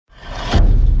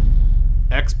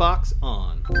Xbox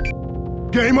on.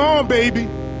 Game on, baby!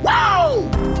 Wow!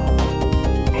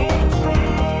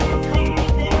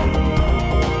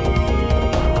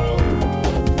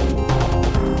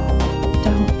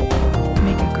 Don't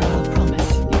make a girl a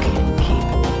promise you can't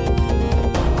keep.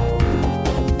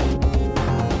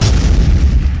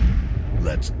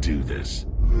 Let's do this.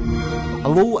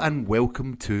 Hello and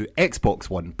welcome to Xbox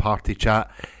One Party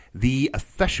Chat, the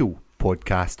official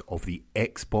podcast of the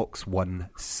Xbox One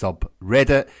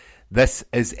subreddit. This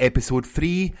is episode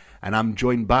 3 and I'm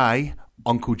joined by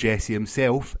Uncle Jesse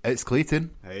himself. It's Clayton.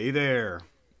 Hey there.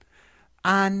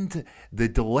 And the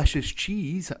delicious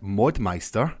cheese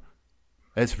Modmeister.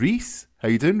 It's Reese. How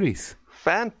you doing, Reese?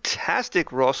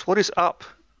 Fantastic, Ross. What is up?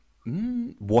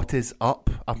 What is up?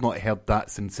 I've not heard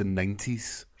that since the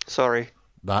 90s. Sorry.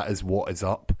 That is what is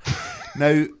up.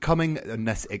 Now, coming in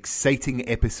this exciting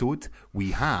episode,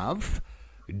 we have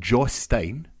Joss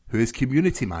Stein, who is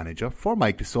community manager for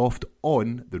Microsoft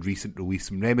on the recent release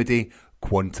from Remedy,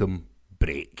 Quantum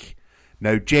Break.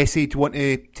 Now, Jesse, do you want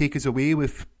to take us away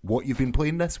with what you've been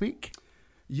playing this week?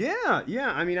 Yeah.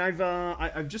 I mean,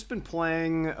 I've just been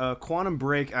playing Quantum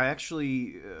Break. I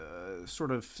actually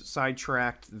sort of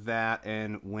sidetracked that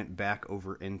and went back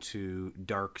over into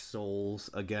Dark Souls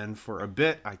again for a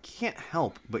bit. I can't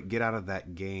help but get out of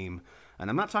that game, and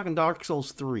I'm not talking Dark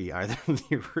Souls 3 either.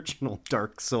 The original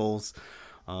Dark Souls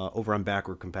over on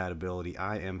backward compatibility.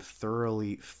 I am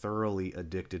thoroughly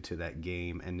addicted to that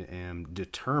game and am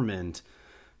determined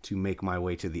to make my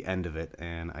way to the end of it,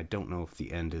 and I don't know if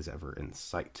the end is ever in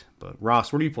sight. But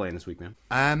Ross, what are you playing this week, man?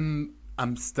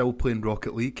 I'm still playing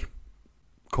Rocket League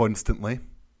constantly.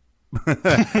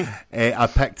 I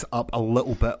picked up a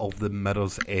little bit of the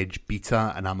Mirror's Edge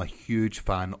beta, and I'm a huge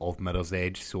fan of Mirror's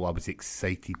Edge, so I was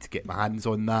excited to get my hands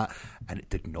on that, and it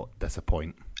did not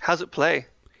disappoint. How's it play?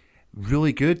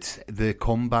 Really good. The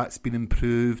combat's been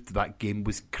improved. That game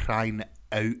was crying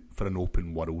out for an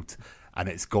open world, and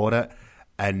it's got it.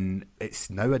 And it's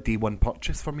now a day one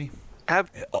purchase for me.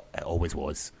 It always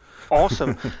was.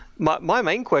 Awesome. My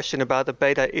main question about the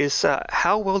beta is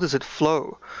how well does it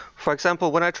flow? For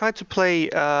example, when I tried to play,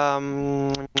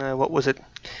 what was it?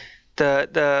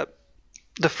 The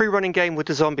free running game with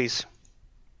the zombies.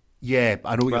 Yeah,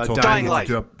 I know what you're talking Dying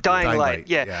about. Dying Light.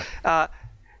 Yeah.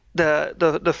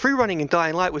 The free running in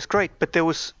Dying Light was great, but there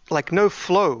was like no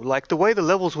flow. Like the way the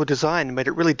levels were designed made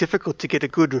it really difficult to get a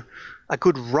good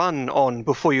run on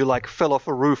before you like fell off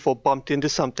a roof or bumped into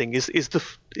something. Is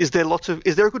there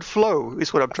a good flow?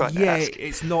 Is what I'm trying to ask. Yeah,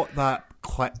 it's not that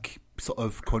click sort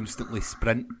of constantly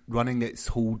sprint running. It's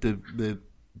hold the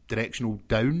directional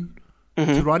down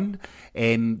to run.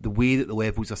 The way that the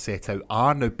levels are set out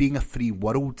are now being a free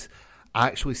world. I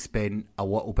actually spent a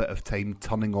little bit of time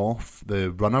turning off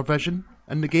the runner vision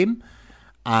in the game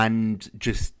and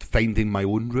just finding my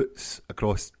own routes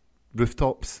across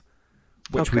rooftops,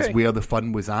 which was where the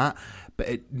fun was at. But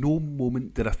at no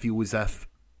moment did I feel as if,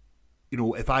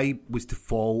 if I was to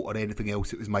fall or anything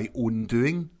else, it was my own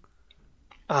doing.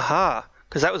 Aha,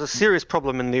 because that was a serious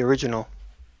problem in the original.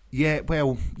 Yeah,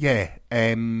 well, yeah.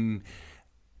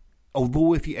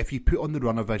 Although if you put on the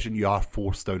runner vision, you are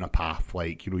forced down a path,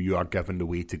 like, you are given the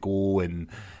way to go and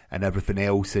everything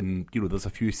else, and, there's a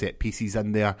few set pieces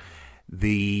in there.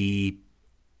 The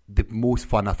most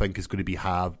fun, I think, is going to be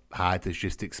had is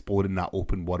just exploring that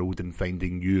open world and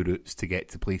finding new routes to get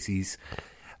to places.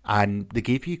 And they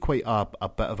gave you quite a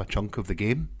bit of a chunk of the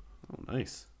game. Oh,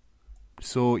 nice.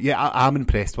 So, yeah, I'm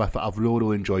impressed with it. I've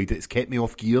really enjoyed it. It's kept me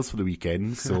off gears for the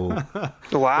weekend, so...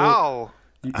 Wow!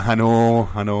 I know.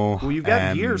 Well, you've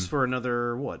got years for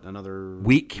another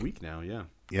week? Week now, yeah.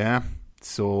 Yeah.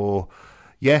 So,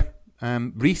 yeah.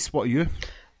 Reese, what are you?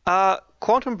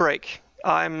 Quantum Break.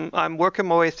 I'm working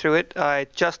my way through it. I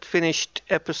just finished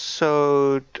chapter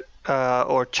 3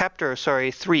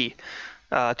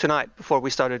 tonight before we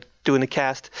started doing the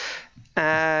cast,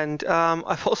 and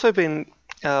I've also been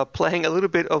playing a little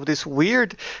bit of this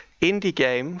weird indie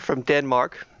game from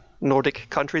Denmark. Nordic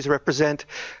countries represent.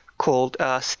 Called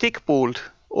Stickbold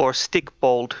or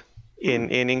Stickbold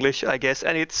in English, I guess,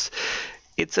 and it's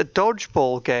a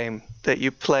dodgeball game that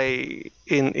you play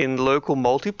in local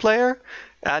multiplayer,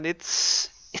 and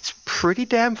it's pretty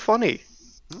damn funny.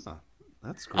 Oh,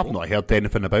 that's cool. I've not heard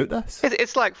anything about this.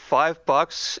 It's like $5,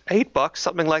 $8,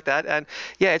 something like that, and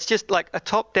yeah, it's just like a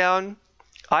top-down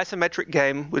isometric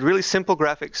game with really simple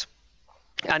graphics,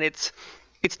 and it's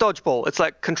dodgeball. It's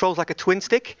like controls like a twin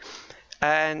stick.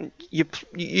 And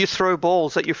you throw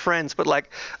balls at your friends, but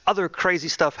like other crazy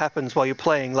stuff happens while you're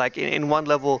playing. Like in one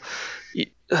level,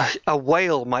 a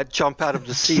whale might jump out of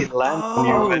the sea and land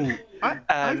on you.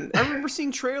 I remember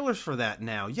seeing trailers for that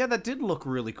now. Yeah, that did look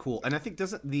really cool. And I think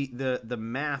doesn't the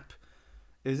map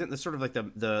isn't the sort of like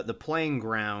the playing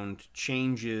ground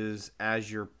changes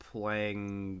as you're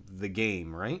playing the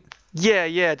game, right?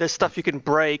 Yeah. There's stuff you can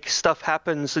break, stuff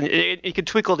happens, and you can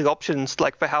tweak all the options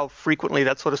like for how frequently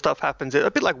that sort of stuff happens. A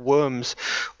bit like Worms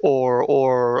or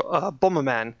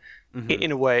Bomberman.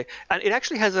 In a way, and it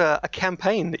actually has a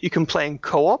campaign that you can play in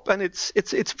co-op, and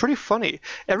it's pretty funny.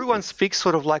 Everyone speaks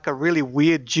sort of like a really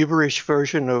weird gibberish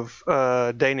version of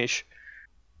Danish.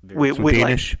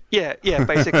 Danish? Like, yeah,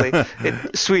 basically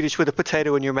Swedish with a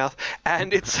potato in your mouth,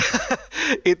 and it's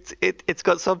it's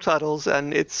got subtitles,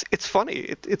 and it's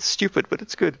funny. It's stupid, but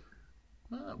it's good.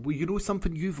 Well, you know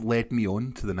something, you've led me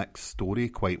on to the next story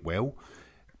quite well,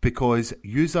 because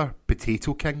user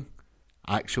Potato King.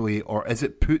 Actually, or is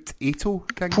it Potato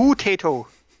King? Potato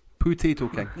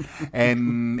King.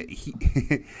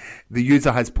 The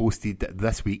user has posted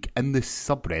this week in the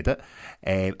subreddit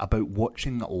about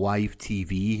watching live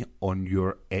TV on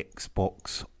your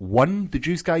Xbox One. Did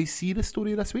you guys see the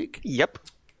story this week? Yep.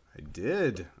 I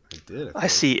did. I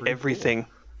see everything.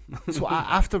 Cool. So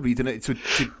after reading it, so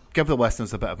to give the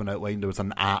listeners a bit of an outline, there was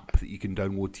an app that you can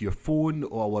download to your phone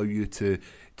that will allow you to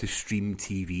stream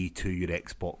TV to your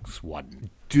Xbox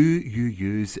One. Do you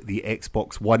use the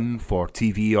Xbox One for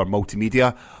TV or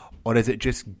multimedia, or is it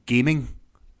just gaming?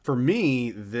 For me,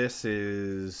 this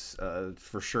is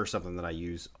for sure something that I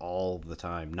use all the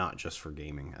time, not just for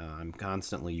gaming. I'm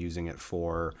constantly using it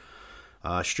for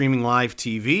streaming live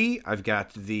TV. I've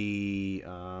got the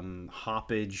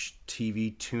Hoppage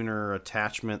TV tuner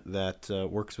attachment that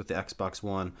works with the Xbox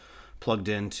One, plugged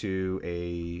into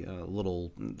a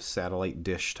little satellite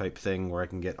dish type thing where I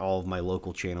can get all of my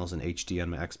local channels in HD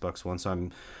on my Xbox One. So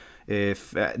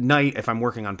if at night, if I'm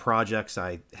working on projects,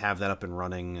 I have that up and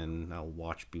running, and I'll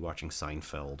be watching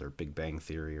Seinfeld or Big Bang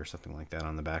Theory or something like that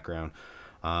on the background.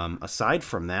 Aside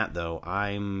from that, though,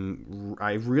 I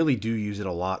really do use it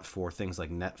a lot for things like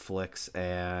Netflix,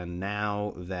 and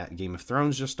now that Game of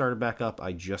Thrones just started back up,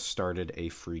 I just started a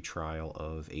free trial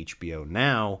of HBO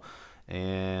Now,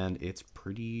 and it's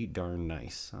pretty darn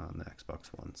nice on the Xbox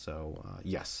One. So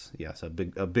yes, a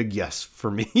big yes for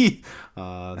me.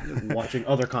 Watching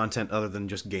other content other than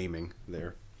just gaming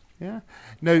there. Yeah.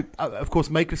 Now, of course,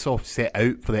 Microsoft set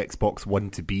out for the Xbox One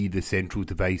to be the central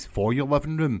device for your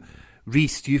living room.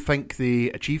 Reese, do you think they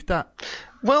achieved that?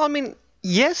 Well, I mean,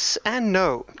 yes and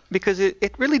no, because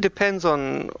it really depends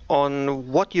on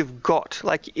what you've got.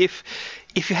 Like if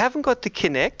you haven't got the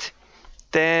Kinect,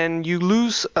 then you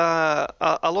lose a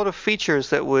lot of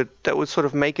features that would sort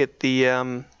of make it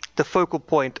the focal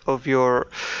point of your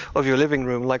living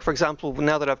room. Like, for example,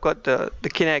 now that I've got the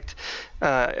Kinect,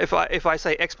 if I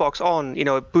say Xbox on,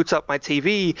 it boots up my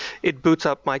TV, it boots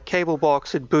up my cable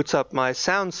box, it boots up my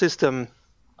sound system.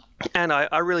 And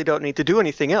I really don't need to do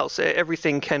anything else.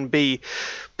 Everything can be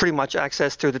pretty much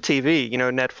accessed through the TV,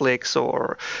 Netflix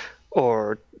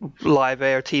or Live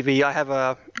Air TV. I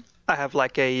have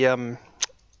like a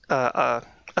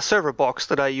server box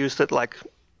that I use that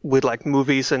with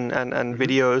movies and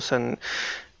videos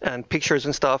and pictures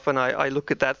and stuff, and I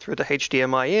look at that through the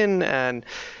HDMI in, and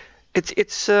it's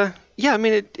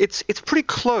pretty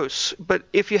close. But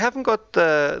if you haven't got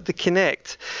the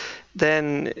Kinect,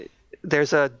 then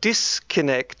there's a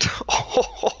disconnect.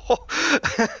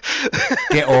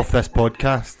 Get off this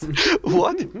podcast.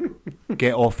 What?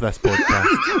 Get off this podcast.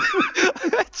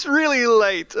 It's really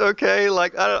late, okay?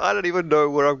 I don't even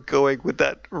know where I'm going with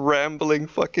that rambling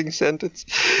fucking sentence.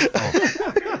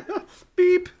 Oh.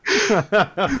 Beep.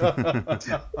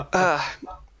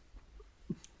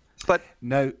 But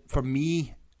now, for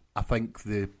me, I think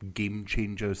the game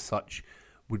changer as such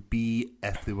would be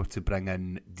if they were to bring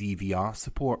in DVR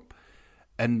support.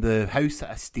 In the house that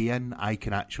I stay in, I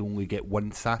can actually only get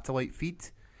one satellite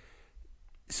feed.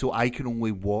 So I can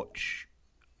only watch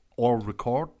or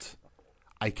record.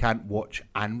 I can't watch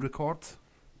and record.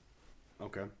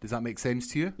 Okay. Does that make sense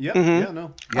to you? Yeah, Mm-hmm. yeah,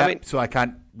 no. Yeah, so I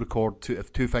can't record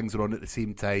if two things are on at the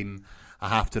same time. I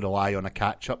have to rely on a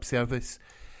catch-up service.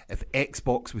 If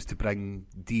Xbox was to bring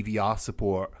DVR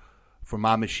support for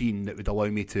my machine, that would allow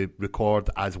me to record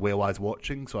as well as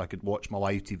watching, so I could watch my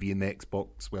live TV in the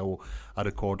Xbox while I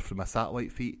record from my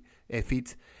satellite feed.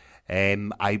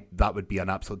 That would be an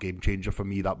absolute game changer for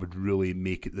me. That would really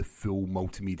make it the full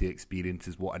multimedia experience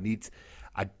is what I need.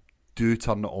 I do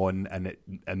turn it on, and it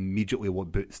immediately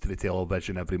boots to the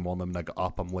television every morning when I get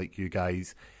up. I'm like you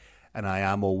guys, and I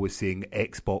am always saying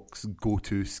Xbox, go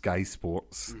to Sky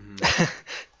Sports. Mm-hmm.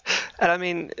 And I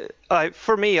mean,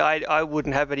 for me, I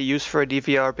wouldn't have any use for a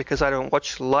DVR because I don't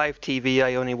watch live TV.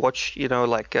 I only watch,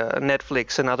 like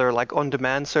Netflix and other like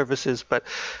on-demand services. But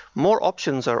more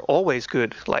options are always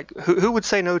good. Like, who would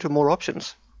say no to more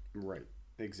options? Right.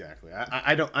 Exactly.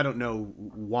 I don't know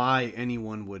why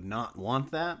anyone would not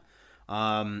want that.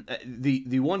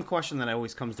 The one question that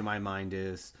always comes to my mind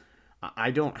is,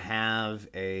 I don't have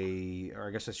or I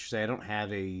guess I should say I don't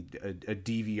have a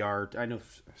DVR.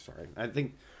 I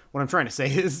think what I'm trying to say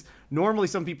is normally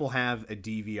some people have a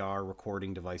DVR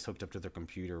recording device hooked up to their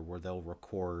computer where they'll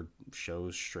record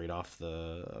shows straight off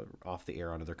the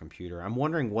air onto their computer. I'm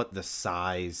wondering what the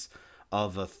size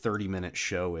of a 30-minute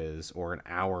show is, or an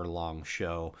hour-long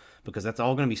show, because that's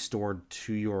all going to be stored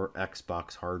to your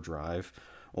Xbox hard drive.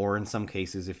 Or in some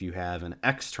cases, if you have an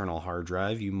external hard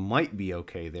drive, you might be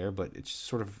okay there, but it's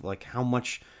sort of like how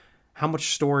much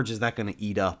storage is that going to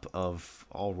eat up of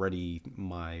already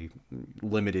my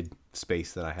limited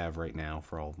space that I have right now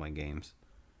for all of my games?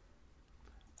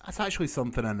 That's actually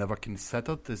something I never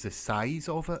considered, is the size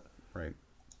of it. Right.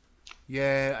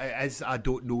 Yeah, it is. I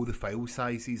don't know the file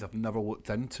sizes. I've never looked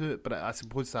into it, but I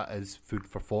suppose that is food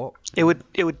for thought. It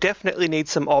would definitely need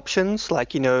some options,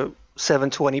 like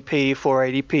 720p,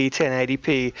 480p,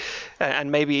 1080p, and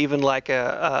maybe even like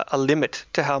a limit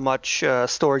to how much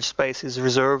storage space is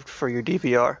reserved for your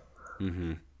DVR.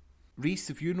 Mm-hmm. Reese,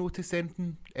 have you noticed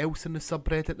anything else in the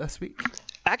subreddit this week?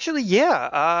 Actually,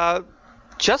 yeah.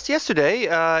 Just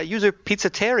yesterday, user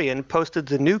Pizzatarian posted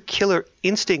the new Killer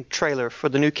Instinct trailer for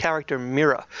the new character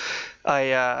Mira.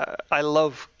 I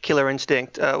love Killer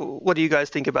Instinct. What do you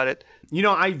guys think about it?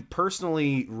 I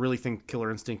personally really think Killer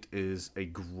Instinct is a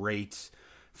great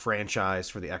franchise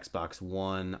for the Xbox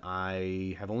One.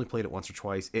 I have only played it once or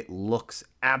twice. It looks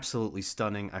absolutely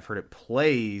stunning. I've heard it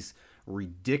plays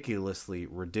ridiculously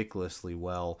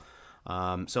well.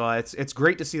 So it's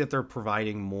great to see that they're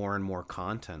providing more and more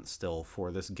content still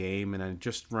for this game. And I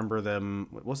just remember them,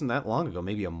 it wasn't that long ago,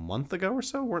 maybe a month ago or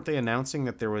so, weren't they announcing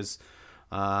that there was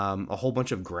a whole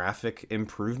bunch of graphic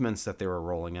improvements that they were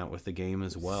rolling out with the game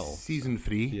as well? Season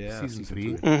 3. Yeah, Season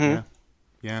 3. Mm-hmm.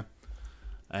 Yeah.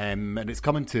 And it's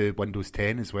coming to Windows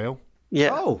 10 as well. Yeah.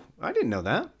 Oh, I didn't know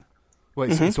that. Well,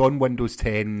 it's on Windows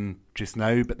 10 just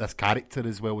now, but this character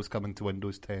as well is coming to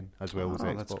Windows 10 as well as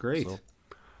Xbox. That's great. So.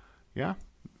 Yeah.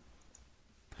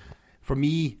 For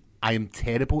me, I am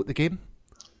terrible at the game.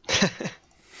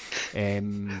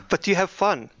 But do you have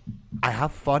fun? I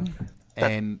have fun.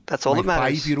 That's all that my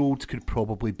matters. 5-year-old could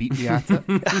probably beat me at it.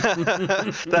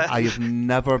 I have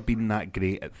never been that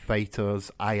great at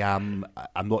fighters. I'm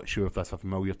not sure if that's a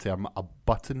familiar term, a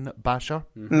button basher.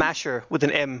 Masher with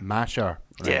an M. Masher.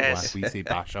 Right, Yes. We say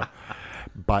basher.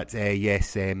 But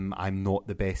yes, I'm not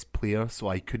the best player, so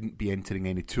I couldn't be entering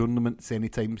any tournaments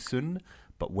anytime soon.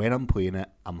 But when I'm playing it,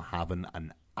 I'm having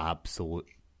an absolute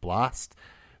blast.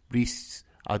 Reese,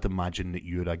 I'd imagine that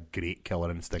you're a great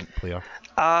Killer Instinct player.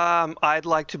 I'd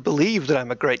like to believe that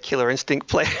I'm a great Killer Instinct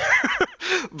player.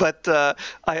 But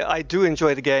I do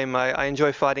enjoy the game. I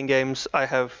enjoy fighting games. I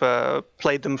have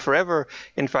played them forever.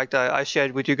 In fact, I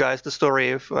shared with you guys the story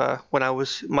of when I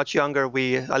was much younger.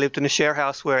 I lived in a share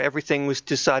house where everything was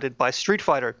decided by Street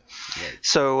Fighter. Right.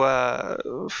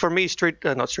 So for me,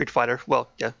 not Street Fighter. Well,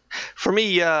 yeah. For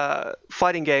me,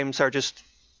 fighting games are just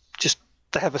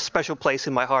they have a special place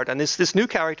in my heart. And this new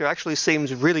character actually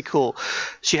seems really cool.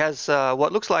 She has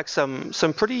what looks like some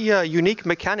pretty unique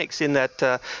mechanics in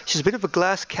that she's a bit of a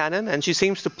glass cannon, and she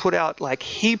seems to put out like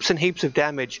heaps and heaps of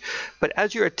damage. But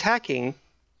as you're attacking,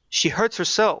 she hurts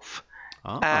herself.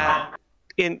 To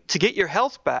get your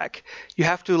health back, you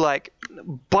have to like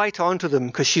bite onto them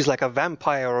because she's like a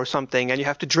vampire or something, and you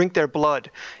have to drink their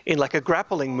blood in like a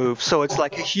grappling move. So it's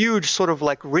like a huge sort of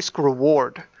like risk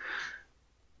reward.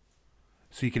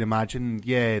 So you can imagine,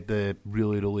 the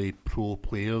really, really pro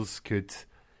players could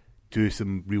do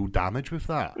some real damage with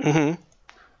that. Mm-hmm.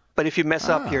 But if you mess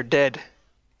up, you're dead.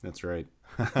 That's right.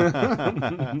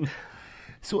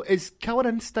 So is Killer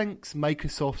Instinct's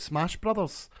Microsoft Smash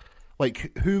Brothers?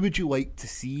 Like, who would you like to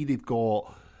see? They've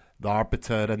got the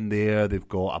Arbiter in there. They've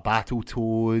got a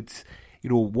Battletoads.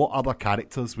 What other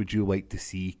characters would you like to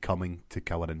see coming to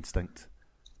Killer Instinct?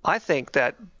 I think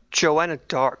that Joanna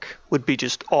Dark would be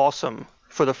just awesome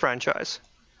for the franchise.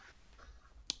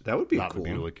 That would be That cool. would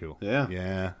be really cool.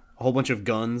 Yeah. A whole bunch of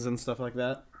guns and stuff like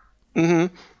that.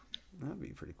 Mm-hmm. That'd be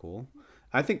pretty cool.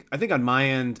 I think on my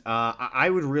end, I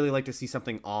would really like to see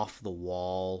something off the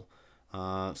wall.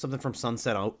 Something from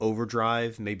Sunset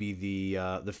Overdrive. Maybe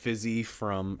the Fizzy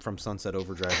from Sunset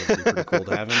Overdrive would be pretty cool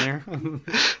to have in there.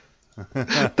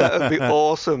 That would be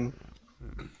awesome.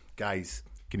 Guys,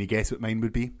 can you guess what mine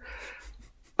would be?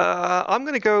 I'm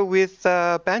going to go with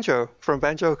Banjo from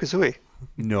Banjo-Kazooie.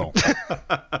 No.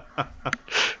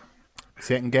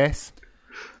 Second guess?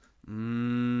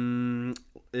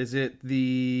 Is it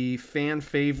the fan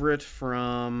favorite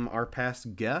from our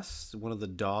past guests? One of the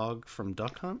dog from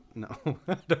Duck Hunt? No.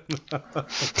 I don't know.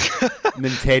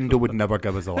 Nintendo would never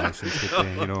give us a license, would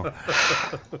they, you know?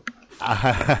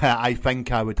 I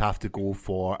think I would have to go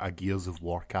for a Gears of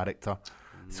War character.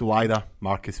 So either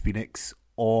Marcus Phoenix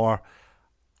or...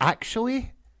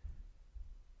 Actually,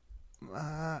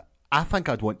 I think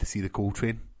I'd want to see the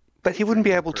Coltrane. But he wouldn't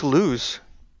be able to lose.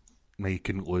 No, you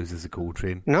couldn't lose as a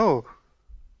Coltrane. No.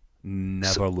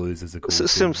 Never lose as a Coltrane.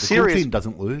 Some the serious... Coltrane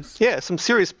doesn't lose. Yeah, some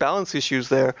serious balance issues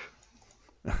there.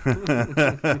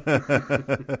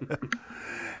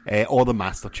 Or the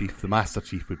Master Chief. The Master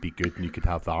Chief would be good, and you could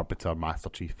have the Arbiter Master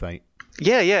Chief fight.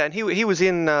 Yeah, and he was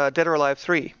in Dead or Alive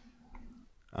 3.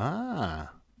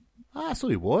 So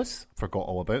he was. Forgot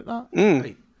all about that.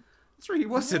 Right. That's right, he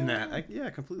was in that. I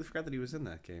completely forgot that he was in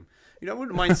that game. You know, I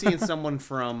wouldn't mind seeing someone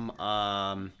from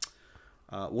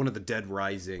one of the Dead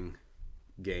Rising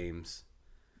games.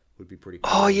 Would be pretty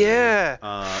cool. Oh, yeah.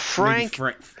 Frank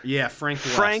West.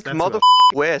 Frank That's mother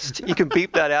West. You can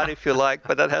beep that out if you like,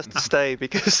 but that has to stay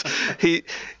because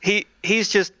he's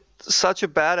just such a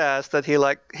badass that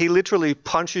he literally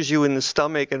punches you in the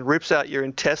stomach and rips out your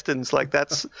intestines. Like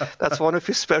that's one of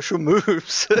his special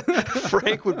moves.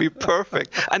 Frank would be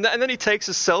perfect. And then he takes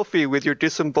a selfie with your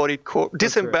disemboweled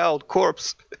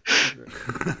corpse.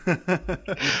 You're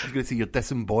going to say you're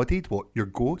disembodied? What? Your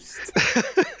ghost?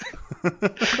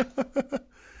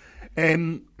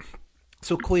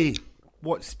 So Clay,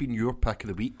 what's been your pick of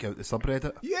the week out the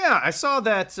subreddit? Yeah, I saw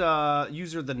that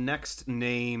user The Next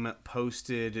Name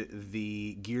posted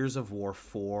the Gears of War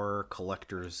 4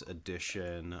 Collector's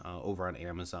Edition over on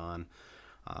Amazon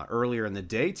earlier in the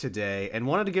day today, and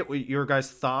wanted to get what your guys'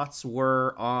 thoughts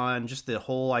were on just the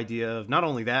whole idea of not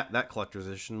only that Collector's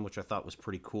Edition, which I thought was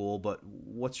pretty cool, but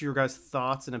what's your guys'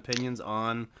 thoughts and opinions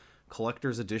on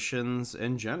Collector's Editions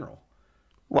in general?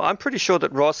 Well, I'm pretty sure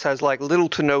that Ross has little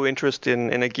to no interest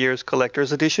in a Gears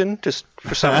Collector's Edition, just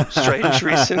for some strange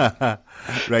reason.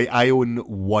 Right, I own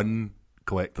one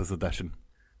Collector's Edition.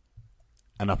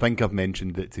 And I think I've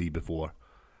mentioned it to you before.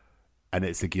 And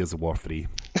it's the Gears of War 3.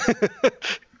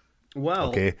 Well,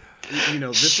 okay. You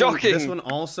know, Shocking. This one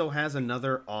also has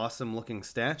another awesome-looking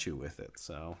statue with it,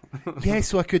 so... Yeah,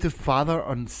 so I could have father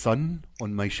and son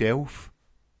on my shelf.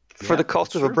 For the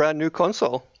cost of a brand new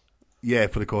console. Yeah,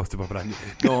 for the cost of a brand new...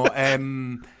 No,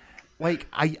 I'm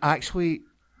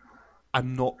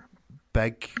not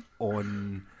big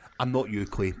on... I'm not you,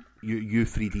 Clay. You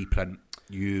 3D print.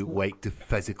 You like to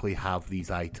physically have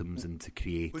these items and to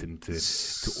create and to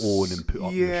own and put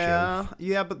up your shelf.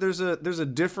 Yeah, but there's a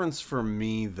difference for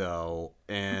me, though,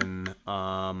 and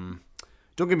don't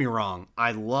get me wrong,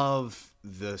 I love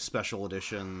the special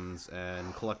editions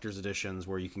and collector's editions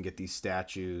where you can get these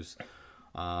statues.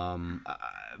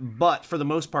 But for the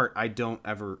most part, I don't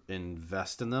ever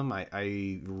invest in them.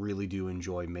 I really do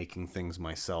enjoy making things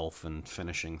myself and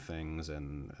finishing things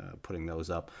and putting those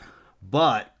up.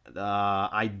 But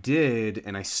I did,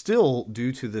 and I still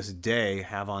do to this day,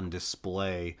 have on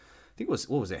display, I think it was,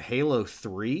 what was it, Halo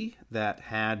 3 that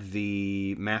had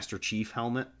the Master Chief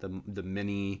helmet, the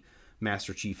mini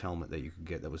Master Chief helmet that you could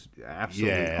get that was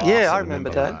absolutely awesome. Yeah, I remember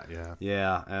that.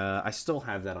 Yeah, I still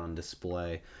have that on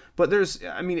display. But it's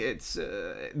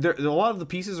a lot of the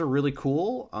pieces are really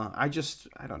cool. I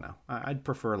don't know. I'd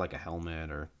prefer like a helmet,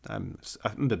 or I'm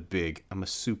a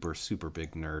super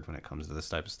big nerd when it comes to this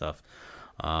type of stuff.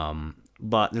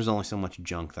 But there's only so much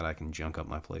junk that I can junk up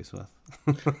my place with.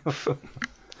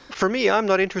 For me, I'm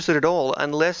not interested at all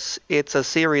unless it's a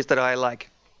series that I like.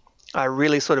 I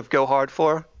really sort of go hard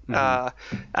for,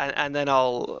 and then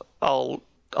I'll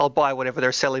buy whatever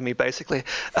they're selling me, basically.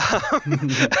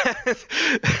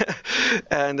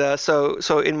 And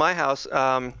so in my house,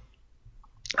 I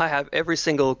have every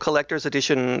single collector's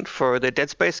edition for the Dead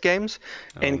Space games,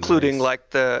 including nice. like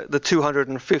the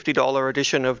 $250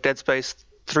 edition of Dead Space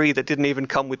 3 that didn't even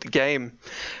come with the game.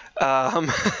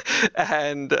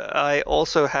 And I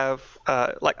also have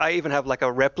I even have like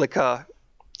a replica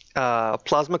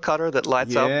plasma cutter that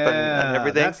lights up and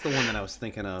everything. That's the one that I was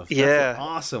thinking of. That's Yeah. an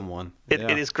awesome one.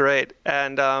 It is great.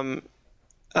 And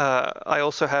I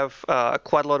also have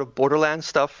quite a lot of Borderlands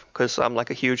stuff because I'm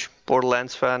like a huge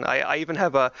Borderlands fan. I even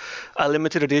have a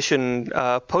limited edition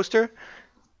poster.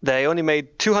 They only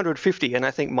made 250, and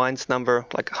I think mine's number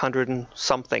like 100 and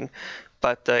something.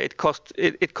 But it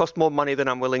cost more money than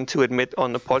I'm willing to admit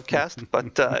on the podcast.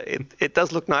 But it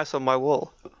does look nice on my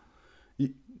wall.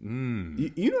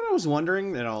 You know what I was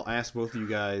wondering, and I'll ask both of you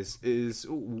guys, is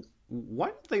why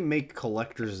don't they make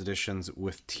collector's editions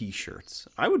with T-shirts?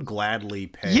 I would gladly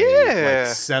pay like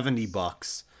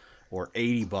 $70 or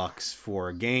 $80 for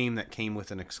a game that came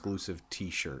with an exclusive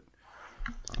T-shirt.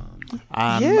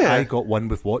 I got one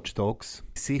with Watch Dogs.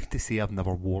 Safe to say I've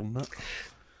never worn it.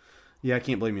 Yeah, I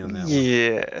can't blame you on that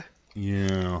one.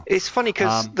 Yeah. It's funny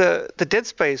because the Dead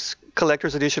Space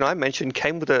collector's edition I mentioned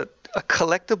came with a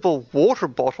collectible water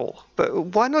bottle. But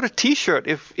why not a T-shirt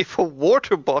if a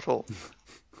water bottle?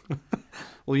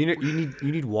 Well, you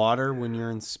need water when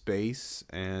you're in space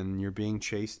and you're being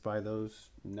chased by those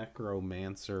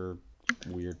necromancer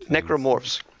weird things.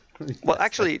 Necromorphs. Well,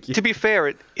 actually, to be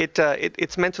fair,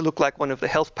 it's meant to look like one of the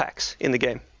health packs in the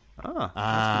game.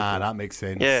 That makes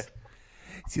sense. Yeah.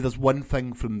 See, there's one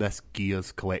thing from this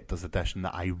Gears Collector's Edition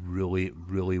that I really,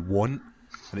 really want,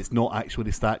 and it's not actually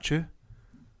the statue.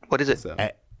 What is it?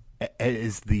 It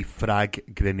is the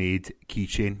frag grenade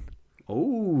keychain.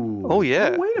 Oh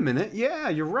yeah. Oh, wait a minute. Yeah,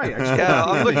 you're right. Actually, Yeah,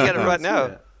 I'm looking at it right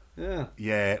now. Yeah.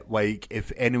 Yeah, like,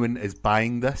 if anyone is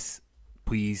buying this,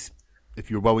 please, if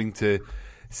you're willing to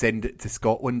send it to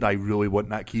Scotland, I really want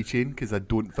that keychain, because I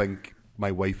don't think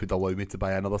my wife would allow me to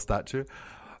buy another statue.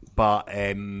 But,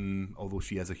 although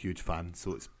she is a huge fan,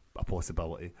 so it's a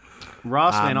possibility.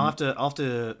 Ross, man, I'll have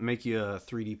to make you a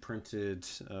 3D printed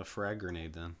frag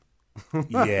grenade then.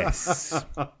 Yes.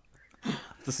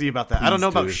 To see about that. Please I don't know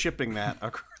about do. shipping that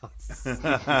across.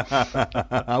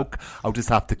 I'll just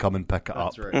have to come and pick it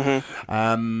up. That's right.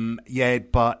 Yeah,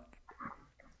 but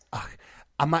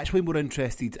I'm actually more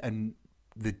interested in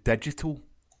the digital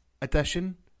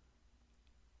edition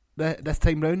this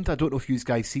time round. I don't know if you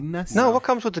guys seen this. No, what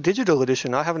comes with the digital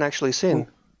edition? I haven't actually seen.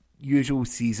 Usual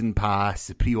season pass,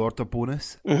 the pre-order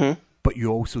bonus, but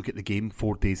you also get the game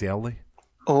 4 days early.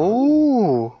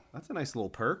 Oh. That's a nice little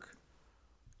perk.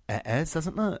 It is,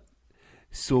 isn't it?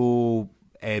 So,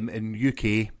 in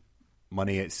UK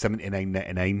money, it's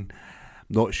 $79.99.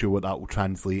 Not sure what that will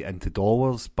translate into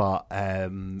dollars, but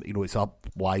it's up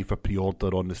live for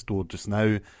pre-order on the store just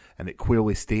now, and it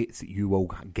clearly states that you will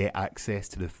get access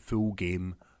to the full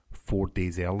game 4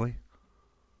 days early.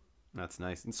 That's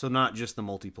nice. And so not just the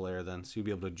multiplayer then, so you'll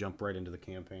be able to jump right into the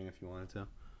campaign if you wanted to.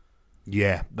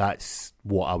 Yeah, that's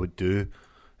what I would do.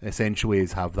 Essentially,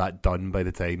 is have that done by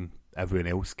the time everyone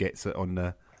else gets it on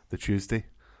the Tuesday.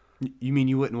 You mean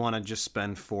you wouldn't want to just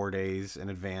spend 4 days in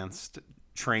advanced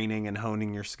training and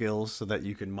honing your skills so that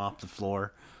you can mop the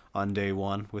floor on day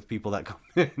one with people that come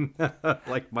in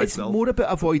like myself? It's more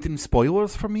about avoiding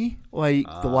spoilers for me. Like,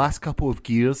 the last couple of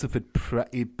Gears have had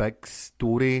pretty big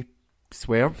story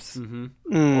swerves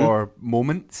or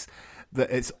moments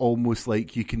that it's almost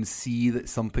like you can see that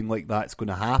something like that's going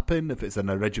to happen if it's an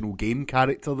original game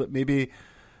character that maybe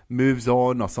moves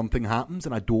on or something happens,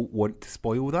 and I don't want to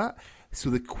spoil that. So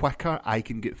the quicker I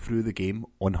can get through the game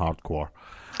on hardcore,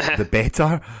 the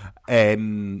better.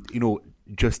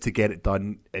 Just to get it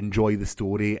done, enjoy the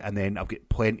story, and then I've got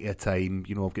plenty of time.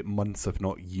 I've got months, if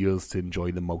not years, to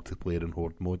enjoy the multiplayer and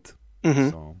horde mode.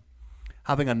 So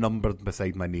having a number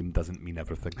beside my name doesn't mean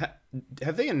everything.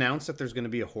 Have they announced that there's going to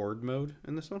be a horde mode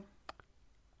in this one?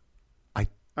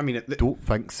 I mean, don't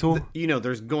think so.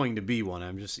 There's going to be one. I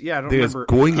don't There's remember.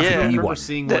 going to I don't be remember one.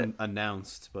 seeing one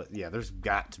announced, but yeah, there's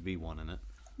got to be one in it.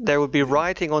 There would be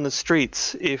rioting on the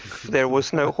streets if there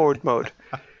was no horde mode.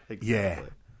 Exactly. Yeah.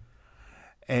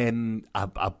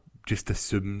 I just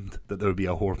assumed that there would be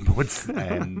a horde mode.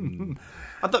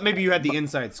 I thought maybe you had the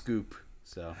inside scoop.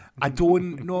 So I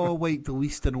don't know. Like, the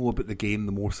least I know about the game,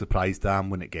 the more surprised I am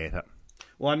when I get it.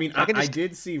 Well, I mean, I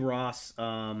did see, Ross,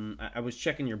 I was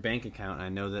checking your bank account, and I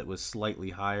know that it was slightly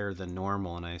higher than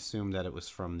normal, and I assumed that it was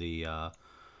from the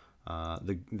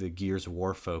Gears of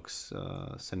War folks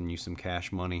sending you some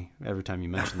cash money every time you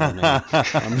mention their name on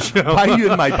the show. Why are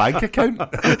you in my bank account?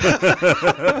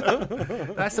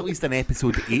 That's at least an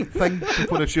episode 8 thing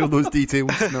before I share those details.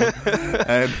 No.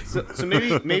 So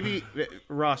maybe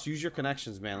Ross, use your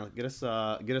connections, man. Get us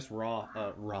Rod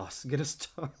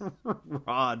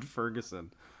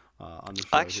Ferguson on the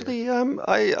show. Actually,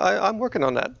 I'm working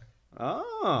on that.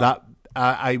 Oh, That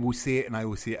I will say it, and I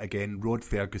will say it again. Rod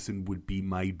Ferguson would be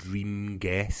my dream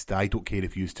guest. I don't care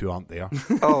if you two aren't there.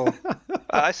 Oh,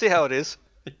 I see how it is.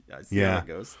 I see how it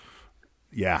goes.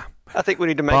 Yeah. I think we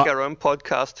need to make our own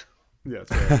podcast Yeah,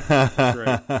 that's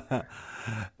right.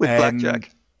 with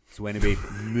Blackjack. So anyway,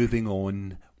 moving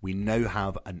on, we now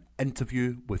have an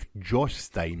interview with Josh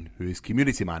Stein, who is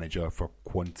community manager for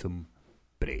Quantum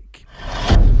Break.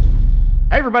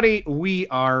 Hey everybody, we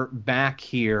are back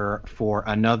here for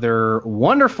another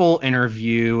wonderful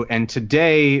interview, and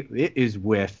today it is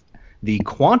with the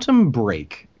Quantum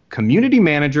Break community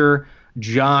manager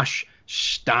Josh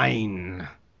Stein.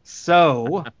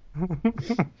 So,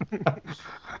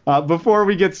 before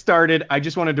we get started, I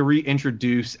just wanted to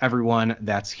reintroduce everyone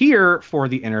that's here for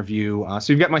the interview.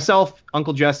 So you've got myself,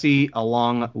 Uncle Jesse,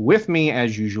 along with me,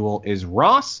 as usual, is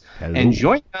Ross. Hello. And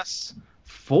joining us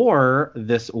for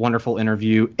this wonderful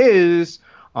interview is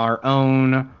our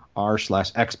own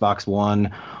r/Xbox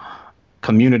One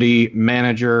community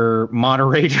manager,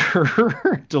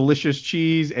 moderator, Delicious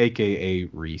Cheese, a.k.a.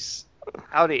 Reese.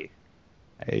 Howdy.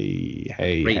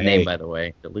 Hey. Great name, by the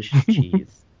way. Delicious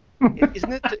cheese.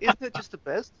 Isn't it just the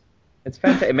best? It's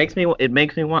fantastic. It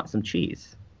makes me want some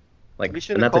cheese. Like,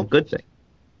 Mission and that's a good accomplished. thing.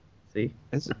 See?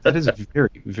 That is a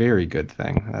very, very good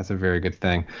thing. That's a very good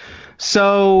thing.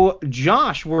 So,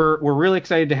 Josh, we're really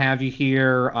excited to have you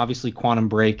here. Obviously, Quantum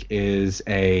Break is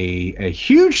a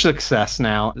huge success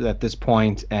now at this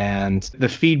point, and the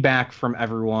feedback from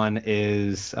everyone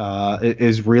is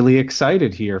really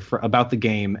excited here about the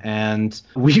game. And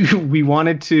we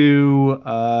wanted to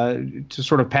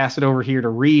sort of pass it over here to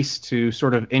Reese to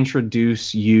sort of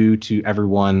introduce you to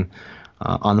everyone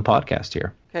on the podcast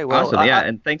here. Okay, well, Awesome.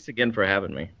 And thanks again for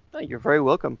having me. you're very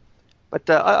welcome. But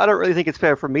I don't really think it's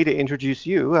fair for me to introduce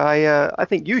you. I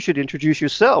think you should introduce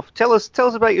yourself. Tell us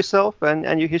about yourself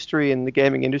and your history in the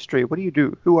gaming industry. What do you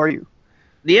do? Who are you?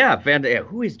 Yeah,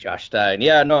 who is Josh Stein?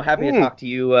 Yeah, no, happy to talk to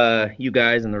you, you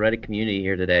guys in the Reddit community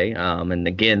here today. And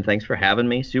again, thanks for having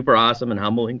me. Super awesome and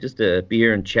humbling just to be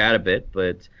here and chat a bit.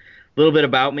 But a little bit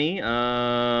about me.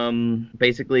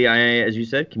 Basically, I, as you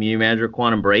said, community manager at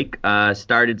Quantum Break.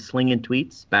 Started slinging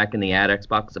tweets back in the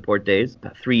Xbox support days.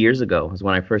 About 3 years ago was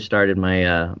when I first started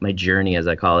my my journey, as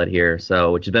I call it here.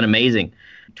 So, which has been amazing.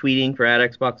 Tweeting for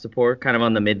Xbox support, kind of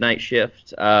on the midnight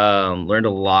shift. Learned a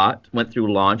lot. Went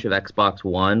through launch of Xbox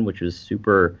One, which was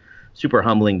super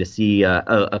humbling to see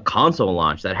a console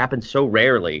launch that happens so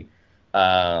rarely.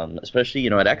 Especially,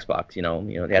 at Xbox,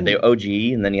 they had the OG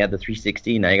and then you had the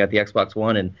 360, now you got the Xbox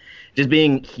One, and just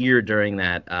being here during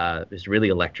that was really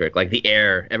electric. Like the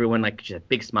air, everyone just had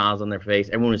big smiles on their face.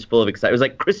 Everyone was full of excitement. It was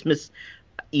like Christmas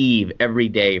Eve every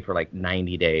day for like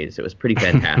 90 days. It was pretty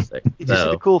fantastic. Did you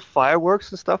see the cool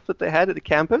fireworks and stuff that they had at the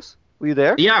campus? Were you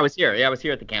there? Yeah, I was here. Yeah, I was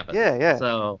here at the campus. Yeah.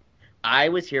 So I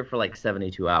was here for like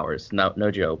 72 hours.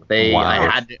 No joke. Wow. I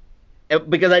had to,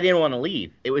 because I didn't want to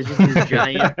leave. It was just this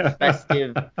giant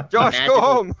festive. Josh, magical... go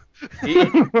home.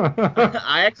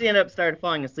 I actually ended up started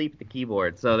falling asleep at the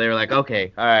keyboard. So they were like,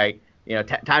 okay, all right,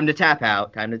 time to tap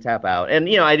out. And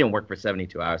I didn't work for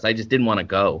 72 hours. I just didn't want to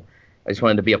go. I just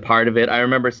wanted to be a part of it. I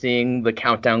remember seeing the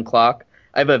countdown clock.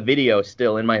 I have a video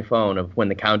still in my phone of when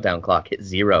the countdown clock hit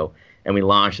 0 and we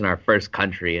launched in our first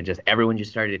country, and just everyone just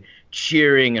started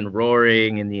cheering and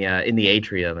roaring in the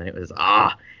atrium, and it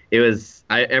was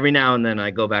every now and then I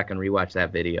go back and rewatch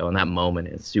that video, and that moment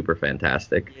is super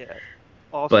fantastic. Yeah,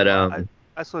 awesome. But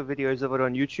I saw videos of it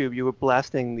on YouTube. You were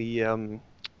blasting the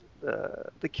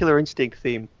Killer Instinct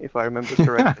theme, if I remember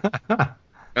correctly.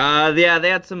 Yeah, they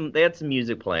had some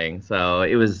music playing, so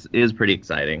it was pretty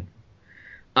exciting.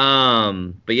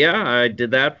 But yeah, I did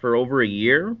that for over a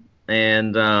year,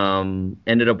 and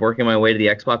ended up working my way to the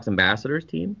Xbox Ambassadors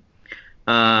team.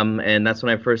 And that's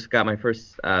when I first got my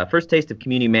first taste of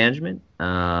community management.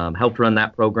 Helped run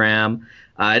that program.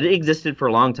 It existed for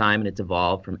a long time, and it's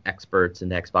evolved from experts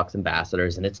into Xbox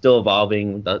Ambassadors, and it's still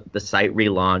evolving. The site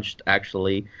relaunched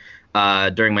actually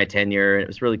during my tenure, and it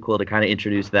was really cool to kind of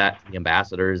introduce that to the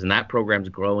ambassadors, and that program's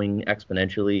growing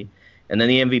exponentially. And then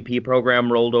the MVP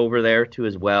program rolled over there too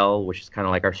as well, which is kind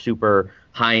of like our super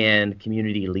high-end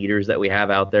community leaders that we have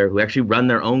out there who actually run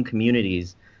their own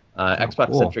communities,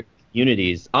 Xbox-centric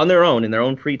communities on their own in their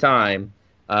own free time,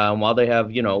 while they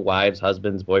have wives,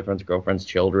 husbands, boyfriends, girlfriends,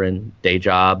 children, day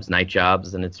jobs, night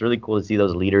jobs, and it's really cool to see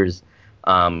those leaders.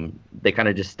 They kind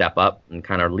of just step up and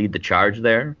kind of lead the charge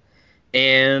there.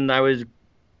 And I was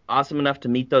awesome enough to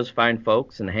meet those fine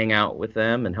folks and hang out with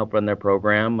them and help run their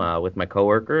program with my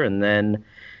coworker. And then,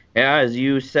 as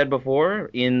you said before,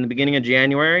 in the beginning of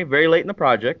January, very late in the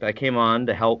project, I came on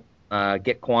to help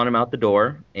get Quantum out the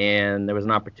door. And there was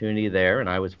an opportunity there, and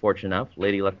I was fortunate enough.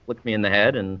 Lady Luck flicked me in the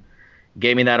head and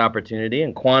gave me that opportunity.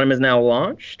 And Quantum is now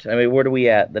launched. I mean, where are we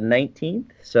at? The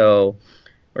 19th? So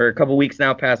we're a couple weeks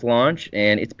now past launch,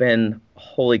 and it's been,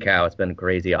 holy cow, it's been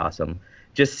crazy awesome.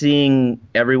 Just seeing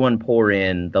everyone pour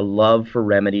in, the love for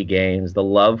Remedy games, the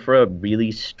love for a really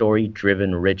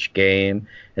story-driven, rich game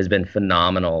has been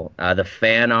phenomenal. The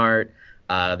fan art,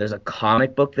 there's a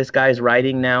comic book this guy's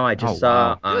writing now. I just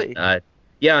saw, really? on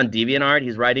DeviantArt,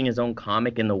 he's writing his own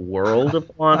comic in the world of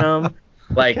Quantum.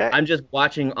 Okay. I'm just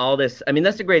watching all this. I mean,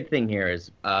 that's the great thing here is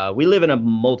we live in a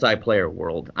multiplayer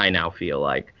world, I now feel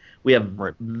like, We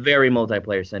have very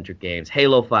multiplayer centric games.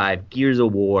 Halo 5, Gears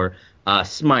of War,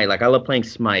 Smite. Like I love playing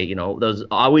Smite. You know, those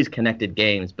always connected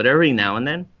games. But every now and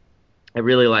then, I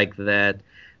really like that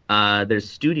there's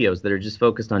studios that are just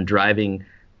focused on driving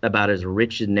about as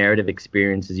rich a narrative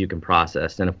experience as you can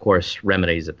process. And of course,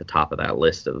 Remedy's at the top of that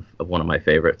list of one of my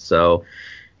favorites. So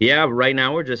yeah, right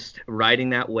now we're just riding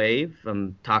that wave.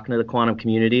 I'm talking to the Quantum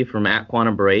community from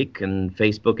 @QuantumBreak and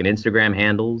Facebook and Instagram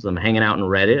handles. I'm hanging out in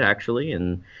Reddit actually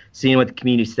and seeing what the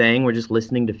community's saying. We're just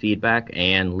listening to feedback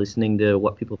and listening to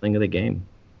what people think of the game.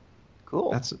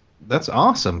 Cool. That's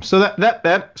awesome. So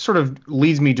that sort of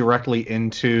leads me directly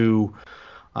into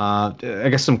I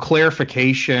guess some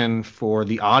clarification for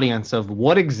the audience of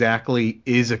what exactly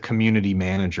is a community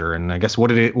manager, and I guess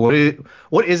what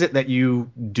is it that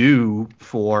you do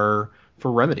for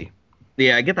Remedy?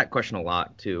 Yeah, I get that question a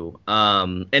lot too,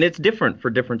 and it's different for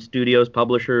different studios,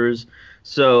 publishers.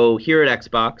 So here at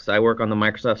Xbox, I work on the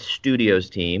Microsoft Studios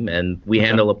team, and we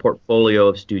handle a portfolio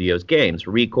of studios games: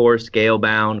 Recourse,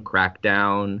 Scalebound,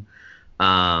 Crackdown,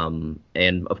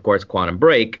 and of course Quantum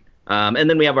Break. And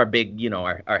then we have our big,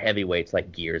 our heavyweights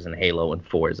like Gears and Halo and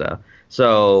Forza.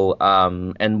 So,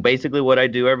 and basically what I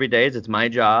do every day is it's my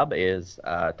job is,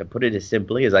 to put it as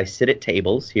simply as I sit at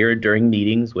tables here during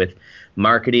meetings with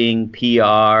marketing,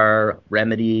 PR,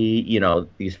 Remedy,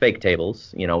 these fake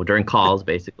tables, during calls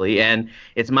basically. And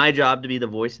it's my job to be the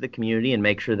voice of the community and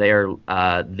make sure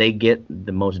they get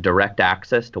the most direct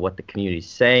access to what the community's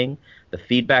saying, the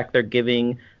feedback they're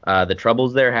giving, the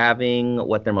troubles they're having,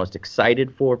 what they're most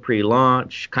excited for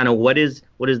pre-launch, kind of what is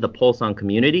the pulse on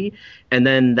community. And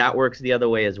then that works the other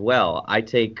way as well. I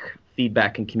take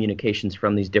feedback and communications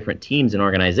from these different teams and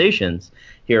organizations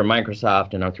here at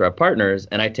Microsoft and through our partners,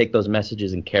 and I take those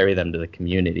messages and carry them to the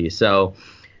community. So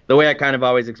the way I kind of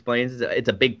always explain is it's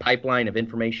a big pipeline of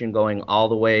information going all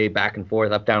the way back and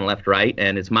forth, up, down, left, right,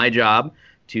 and it's my job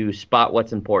to spot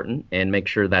what's important and make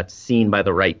sure that's seen by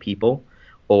the right people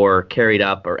or carried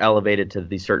up or elevated to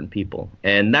these certain people.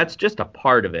 And that's just a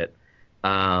part of it.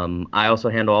 I also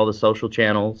handle all the social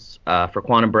channels for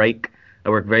Quantum Break. I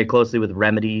work very closely with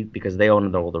Remedy because they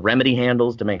own all the Remedy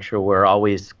handles to make sure we're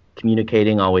always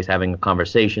communicating, always having a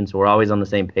conversation, so we're always on the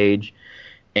same page.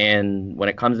 And when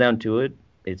it comes down to it,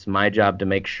 it's my job to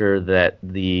make sure that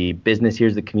the business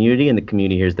hears the community and the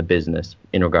community hears the business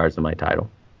in regards to my title.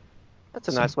 That's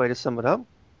a nice way to sum it up.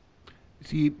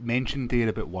 So you mentioned there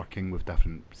about working with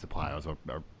different suppliers or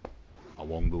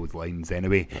along those lines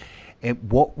anyway.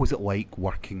 What was it like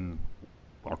working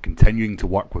or continuing to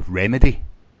work with Remedy?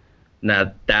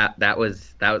 Now that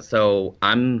was so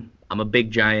I'm a big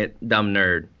giant dumb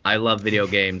nerd. I love video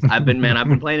games. I've been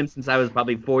playing them since I was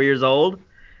probably 4 years old.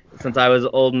 Since I was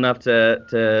old enough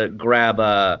to grab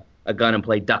a gun and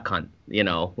play Duck Hunt,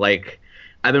 like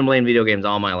I've been playing video games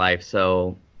all my life.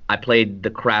 So I played the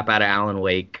crap out of Alan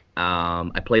Wake.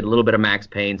 I played a little bit of Max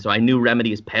Payne, so I knew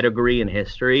Remedy's pedigree and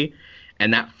history.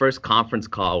 And that first conference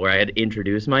call where I had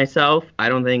introduced myself, I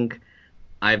don't think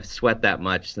I've sweat that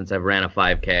much since I've ran a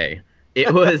 5K.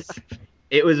 It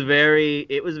was very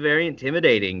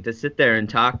intimidating to sit there and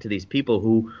talk to these people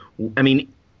who, I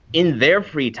mean, in their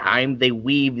free time, they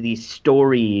weave these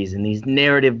stories and these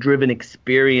narrative-driven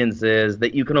experiences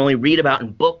that you can only read about in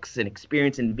books and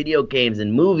experience in video games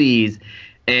and movies.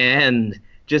 And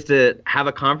just to have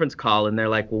a conference call and they're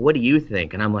like, well, what do you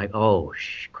think? And I'm like, oh,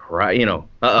 I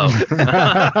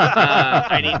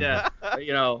need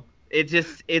to,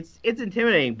 it's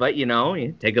intimidating, but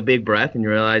you take a big breath and you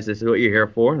realize this is what you're here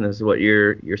for and this is what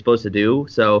you're supposed to do.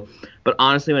 So, but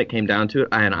honestly, when it came down to it,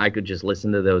 I could just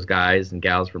listen to those guys and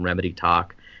gals from Remedy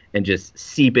talk and just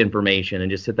seep information and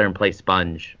just sit there and play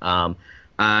sponge.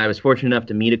 I was fortunate enough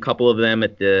to meet a couple of them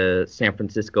at the San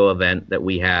Francisco event that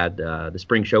we had, the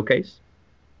Spring Showcase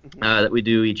that we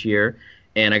do each year.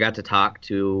 And I got to talk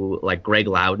to like Greg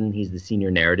Loudon. He's the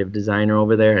senior narrative designer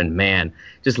over there. And man,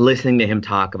 just listening to him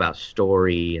talk about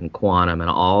story and quantum and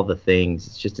all the things,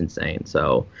 it's just insane.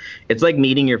 So it's like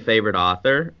meeting your favorite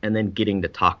author and then getting to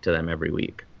talk to them every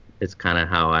week. It's kind of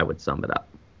how I would sum it up.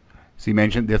 So you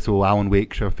mentioned there, so Alan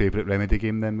Wake's your favorite Remedy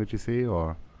game then, would you say?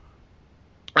 Or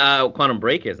Quantum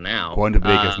Break is now. Quantum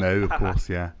Break is now, of course,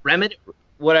 yeah.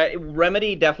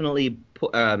 Remedy definitely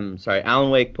put, Alan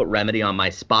Wake put Remedy on my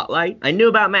spotlight. I knew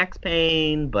about Max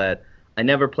Payne, but I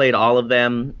never played all of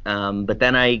them. But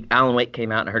then Alan Wake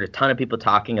came out and I heard a ton of people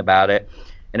talking about it.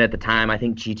 And at the time, I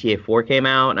think GTA 4 came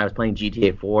out and I was playing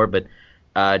GTA 4. But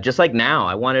just like now,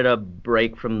 I wanted a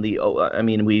break from we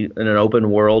in an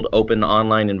open world, open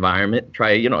online environment,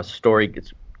 try, a story.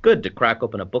 It's good to crack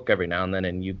open a book every now and then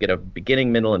and you get a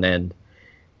beginning, middle, and end.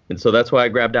 And so that's why I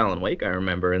grabbed Alan Wake, I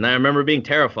remember. And I remember being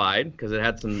terrified because it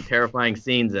had some terrifying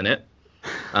scenes in it.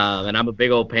 And I'm a big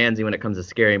old pansy when it comes to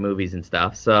scary movies and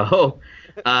stuff. So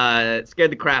it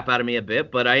scared the crap out of me a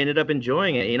bit, but I ended up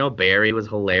enjoying it. You know, Barry was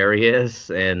hilarious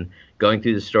and going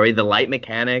through the story, the light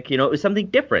mechanic, you know, it was something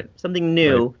different, something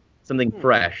new, right, something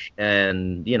fresh.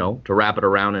 And, you know, to wrap it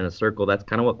around in a circle, that's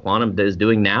kind of what Quantum is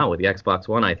doing now with the Xbox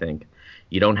One, I think.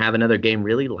 You don't have another game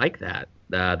really like that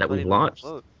that we've launched.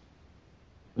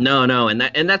 No,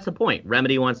 and that's the point.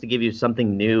 Remedy wants to give you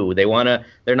something new.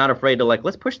 They're not afraid to, like,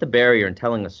 let's push the barrier in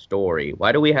telling a story.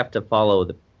 Why do we have to follow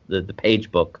the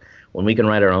page book when we can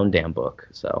write our own damn book?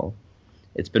 So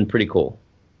it's been pretty cool.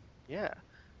 Yeah.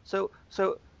 So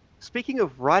speaking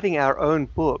of writing our own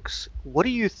books, what do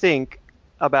you think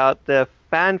about the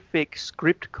fanfic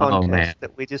script contest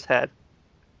that we just had?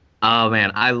 Oh,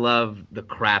 man, I love the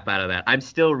crap out of that. I'm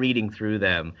still reading through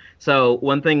them. So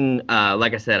one thing,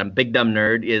 like I said, I'm a big dumb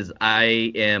nerd, is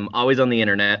I am always on the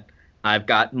internet. I've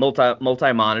got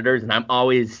multi-monitors, and I'm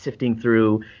always sifting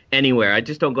through anywhere. I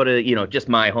just don't go to, you know, just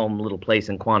my home little place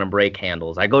in Quantum Break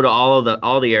handles. I go to all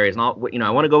the areas, and I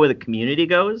want to go where the community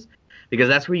goes, because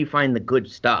that's where you find the good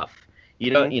stuff. You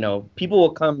know, people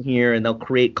will come here and they'll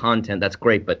create content. That's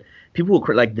great, but people will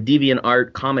create, like the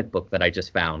DeviantArt comic book that I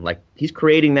just found. Like, he's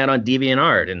creating that on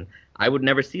DeviantArt, and I would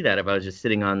never see that if I was just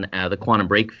sitting on the Quantum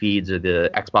Break feeds or the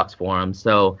Xbox forums.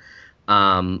 So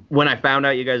when I found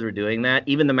out you guys were doing that,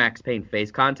 even the Max Payne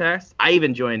face contest, I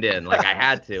even joined in. Like, I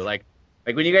had to. Like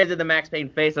when you guys did the Max Payne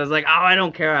face, I was like, oh, I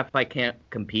don't care if I can't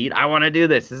compete. I want to do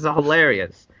this. This is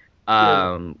hilarious.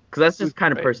 Because that's just the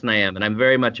kind of person I am, and I'm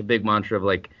very much a big mantra of,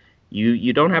 like,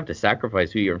 you don't have to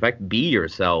sacrifice who you are. In fact, be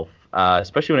yourself,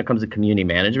 especially when it comes to community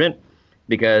management,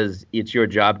 because it's your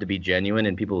job to be genuine,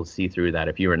 and people will see through that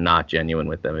if you are not genuine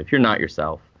with them, if you're not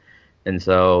yourself. And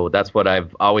so that's what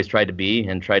I've always tried to be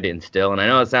and tried to instill. And I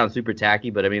know it sounds super tacky,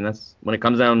 but I mean, that's when it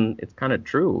comes down, it's kind of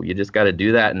true. You just got to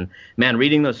do that. And man,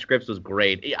 reading those scripts was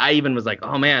great. I even was like,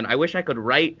 oh man, I wish I could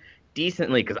write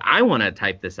decently, because I want to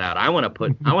type this out. I want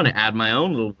to add my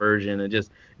own little version and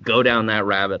just go down that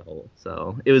rabbit hole.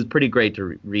 So it was pretty great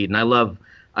to read. And I love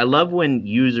when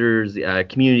users,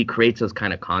 community creates those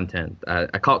kind of content. I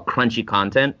call it crunchy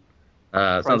content.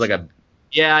 Sounds like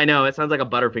I know it sounds like a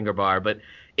Butterfinger bar, but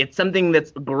it's something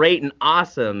that's great and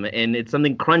awesome, and it's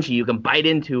something crunchy you can bite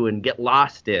into and get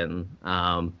lost in.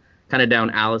 Kind of down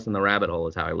Alice in the rabbit hole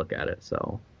is how I look at it.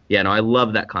 So yeah, no, I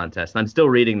love that contest. I'm still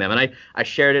reading them, and I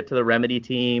shared it to the Remedy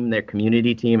team, their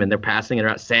community team, and they're passing it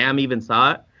around. Sam even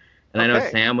saw it, and I know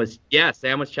Sam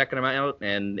was checking them out,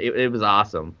 and it was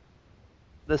awesome.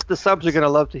 The subs are going to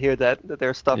love to hear that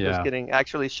their stuff is getting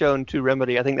actually shown to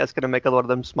Remedy. I think that's going to make a lot of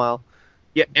them smile.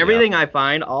 Yeah, everything I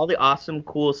find, all the awesome,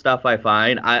 cool stuff I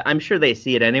find, I'm sure they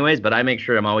see it anyways, but I make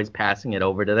sure I'm always passing it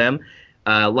over to them,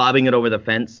 lobbing it over the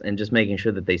fence, and just making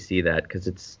sure that they see that, because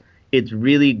it's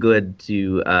really good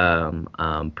to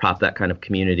prop that kind of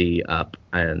community up.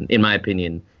 And in my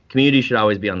opinion, community should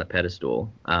always be on the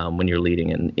pedestal when you're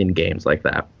leading in games like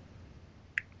that.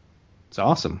 It's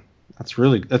awesome. That's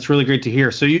really great to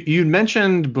hear. So you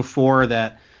mentioned before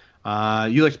that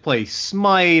you like to play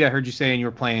Smite. I heard you saying you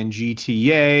were playing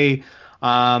GTA.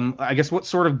 I guess what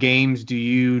sort of games do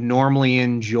you normally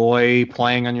enjoy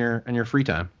playing on your free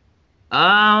time?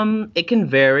 It can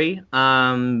vary,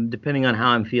 depending on how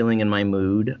I'm feeling in my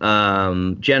mood.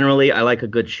 Generally, I like a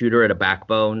good shooter at a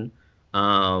backbone.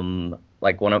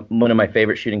 Like one of my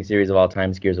favorite shooting series of all time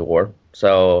is Gears of War.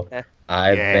 So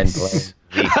I've been playing.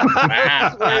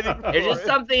 There's just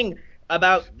something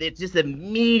about it's just a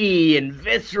meaty and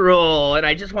visceral, and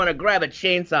I just want to grab a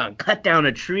chainsaw and cut down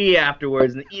a tree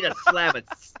afterwards and eat a slab of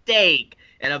steak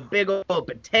and a big old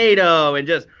potato and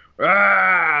just.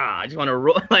 I just want to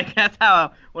roll. Like, that's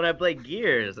how when I play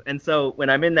Gears. And so when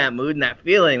I'm in that mood and that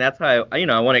feeling, that's how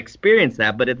I want to experience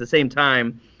that. But at the same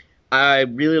time, I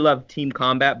really love team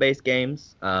combat based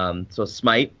games. So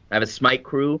Smite, I have a Smite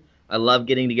crew. I love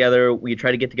getting together. We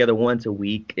try to get together once a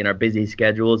week in our busy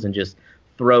schedules and just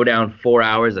throw down 4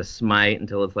 hours of Smite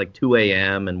until it's like 2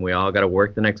 a.m. and we all got to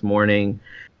work the next morning.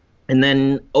 And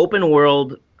then open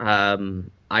world, I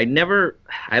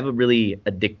have a really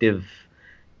addictive.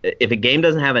 If a game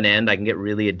doesn't have an end, I can get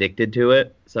really addicted to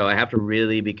it. So I have to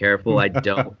really be careful. I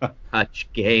don't touch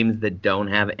games that don't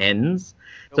have ends.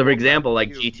 So, for example,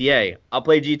 like GTA, I'll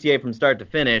play GTA from start to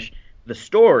finish, the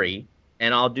story,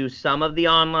 and I'll do some of the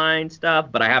online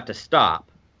stuff, but I have to stop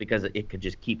because it could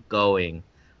just keep going.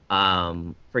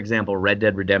 For example, Red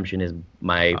Dead Redemption is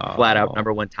my flat-out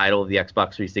 #1 title of the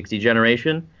Xbox 360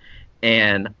 generation,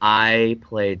 and I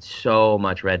played so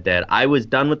much Red Dead. I was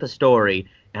done with the story,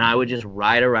 and I would just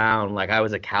ride around like I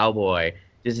was a cowboy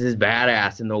just this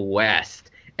badass in the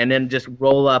West, and then just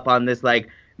roll up on this like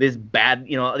this bad,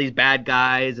 these bad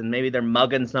guys, and maybe they're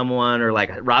mugging someone or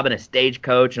like robbing a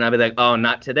stagecoach, and I'll be like, oh,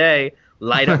 not today.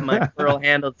 Light up my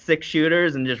pearl-handled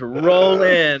 6-shooters and just roll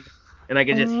in, and I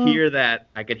could just hear that.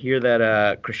 I could hear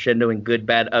that crescendo in good,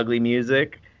 bad, ugly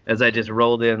music as I just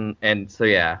rolled in, and so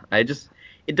yeah,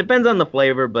 it depends on the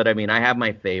flavor, but I mean, I have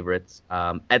my favorites.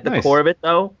 At the core of it,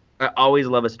 though, I always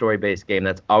love a story-based game.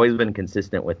 That's always been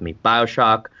consistent with me.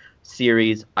 BioShock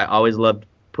series, I always loved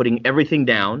putting everything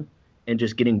down and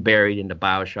just getting buried into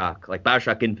BioShock, like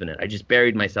BioShock Infinite. I just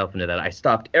buried myself into that. I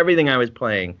stopped everything I was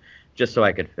playing just so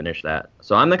I could finish that.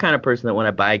 So I'm the kind of person that when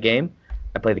I buy a game,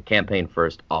 I play the campaign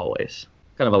first, always.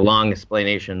 Kind of a long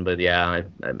explanation, but yeah,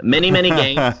 many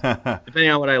games, depending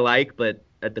on what I like, but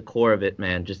at the core of it,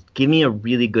 man, just give me a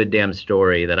really good damn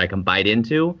story that I can bite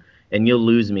into, and you'll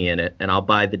lose me in it, and I'll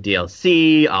buy the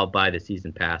DLC, I'll buy the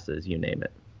season passes, you name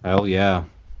it. Oh, yeah.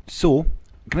 So,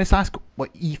 can I just ask,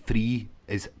 what E3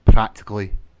 is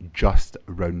practically just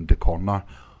around the corner.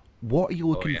 What are you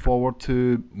looking forward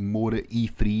to more at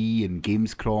E3 and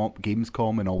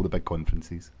Gamescom and all the big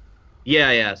conferences?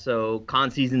 Yeah. So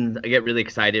con season, I get really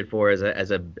excited for as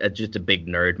just a big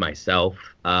nerd myself.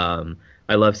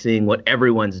 I love seeing what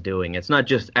everyone's doing. It's not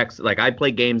just like I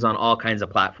play games on all kinds of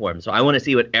platforms, so I want to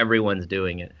see what everyone's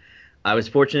doing. It. I was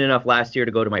fortunate enough last year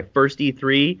to go to my first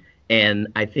E3, and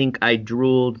I think I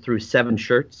drooled through 7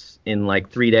 shirts in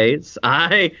like 3 days.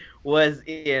 I was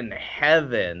in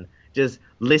heaven. Just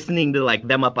listening to like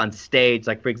them up on stage.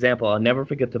 Like, for example, I'll never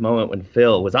forget the moment when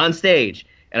Phil was on stage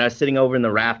and I was sitting over in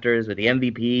the rafters with the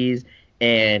MVPs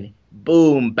and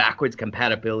boom, backwards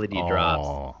compatibility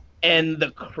drops. And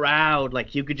the crowd,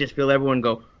 like you could just feel everyone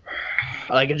go,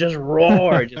 like it just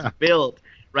roared, just built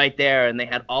right there. And they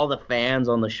had all the fans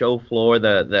on the show floor,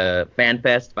 the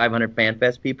FanFest, 500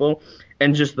 FanFest people,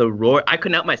 and just the roar. I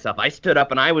couldn't help myself. I stood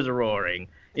up and I was roaring.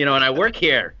 And I work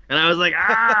here, and I was like,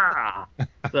 ah!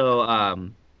 So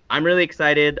I'm really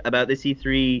excited about this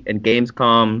E3 and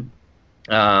Gamescom.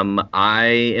 I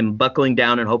am buckling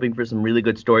down and hoping for some really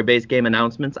good story-based game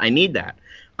announcements. I need that.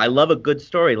 I love a good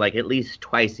story, like at least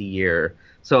twice a year.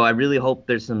 So I really hope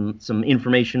there's some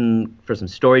information for some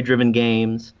story-driven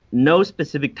games. No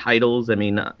specific titles. I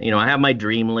mean, I have my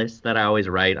dream list that I always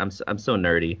write. I'm so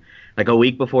nerdy. Like a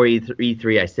week before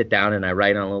E3, I sit down and I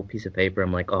write on a little piece of paper.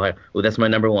 I'm like, oh, that's my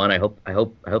number 1. I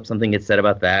hope something gets said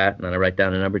about that, and then I write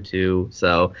down a number 2.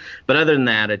 So, but other than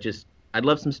that, I'd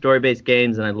love some story-based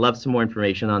games, and I'd love some more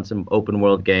information on some open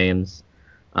world games.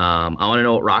 I want to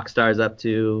know what Rockstar's up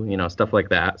to, stuff like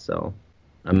that. So,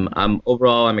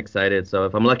 I'm excited. So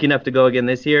if I'm lucky enough to go again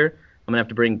this year, I'm gonna have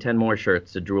to bring 10 more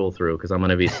shirts to drool through because I'm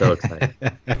gonna be so excited.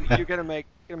 You're gonna make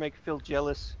Phil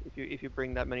jealous if you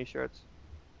bring that many shirts.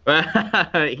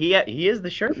 He is the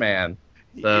shirt man.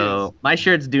 So my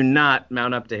shirts do not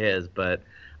mount up to his, but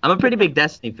I'm a pretty big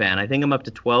Destiny fan. I think I'm up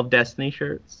to 12 Destiny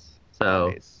shirts. So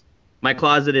nice. My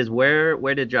closet is where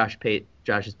did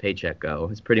Josh's paycheck go?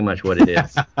 It's pretty much what it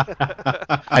is.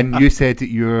 And you said that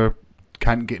you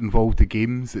can't get involved in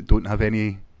games that don't have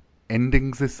any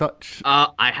endings as such?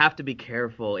 I have to be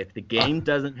careful. If the game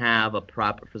doesn't have a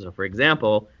proper... So, for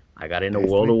example, I got into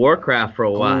World of Warcraft for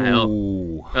a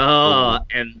while.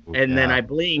 And then I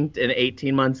blinked, and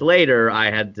 18 months later,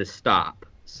 I had to stop.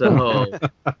 So,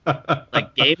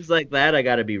 like, games like that, I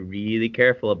got to be really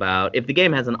careful about. If the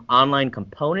game has an online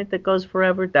component that goes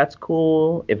forever, that's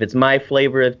cool. If it's my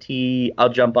flavor of tea, I'll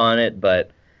jump on it.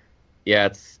 But, yeah,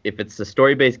 if it's a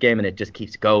story-based game and it just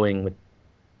keeps going with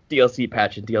DLC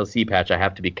patch, I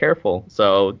have to be careful.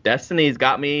 So Destiny's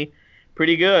got me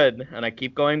pretty good, and I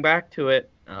keep going back to it.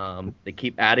 They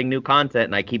keep adding new content,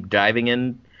 and I keep diving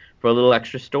in for a little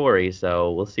extra story,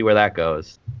 so we'll see where that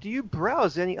goes. Do you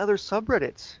browse any other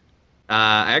subreddits?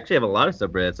 I actually have a lot of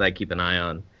subreddits I keep an eye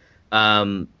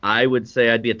on. I would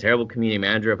say I'd be a terrible community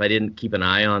manager if I didn't keep an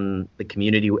eye on the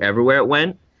community everywhere it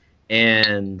went,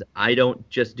 and I don't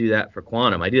just do that for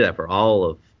Quantum. I do that for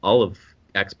all of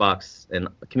Xbox and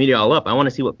community all up. I want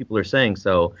to see what people are saying.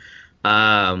 So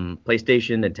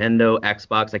PlayStation, Nintendo,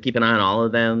 Xbox, I keep an eye on all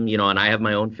of them, and I have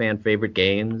my own fan favorite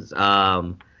games.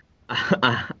 I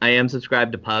am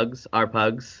subscribed to Pugs, our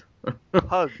Pugs.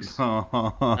 Pugs.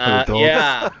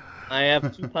 Yeah, I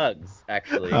have 2 pugs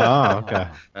actually. Oh, okay.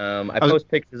 I post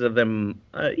pictures of them,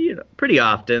 pretty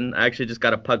often. I actually just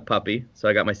got a pug puppy, so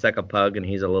I got my second pug, and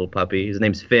he's a little puppy. His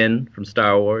name's Finn from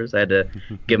Star Wars. I had to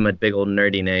give him a big old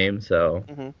nerdy name. So,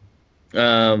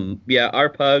 yeah, our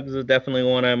pugs is definitely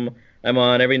one I'm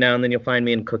on. Every now and then you'll find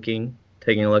me in cooking,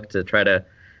 taking a look to try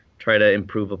to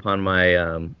improve upon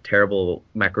my terrible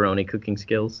macaroni cooking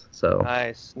skills. So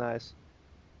nice.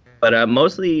 But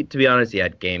mostly, to be honest, yeah,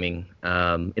 gaming.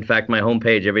 In fact, my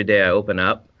homepage every day I open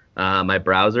up, my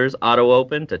browsers auto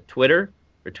open to Twitter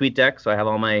or TweetDeck, so I have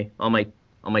all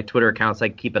my Twitter accounts I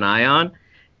keep an eye on,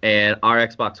 and our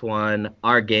Xbox One,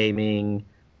 our gaming,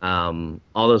 all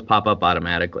those pop up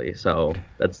automatically. So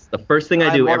that's the first thing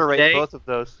I do every moderate day. both of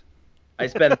those. I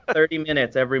spend 30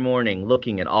 minutes every morning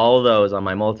looking at all of those on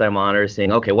my multi-monitor,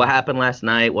 saying, okay, what happened last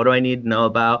night? What do I need to know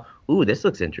about? Ooh, this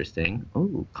looks interesting.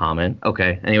 Ooh, comment.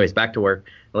 Okay. Anyways, back to work.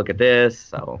 Look at this.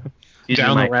 So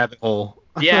Down the rabbit hole.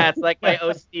 Yeah, it's like my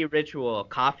OCD ritual.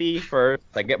 Coffee first.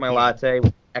 I get my latte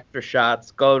with extra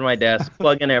shots, go to my desk,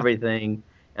 plug in everything,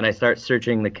 and I start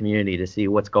searching the community to see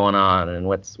what's going on and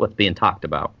what's being talked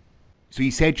about. So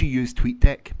you said you use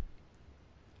TweetDeck,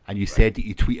 and you said that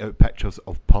you tweet out pictures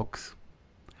of pugs.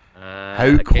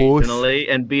 How close? Occasionally,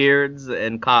 and beards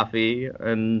and coffee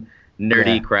and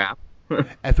nerdy crap.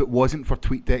 If it wasn't for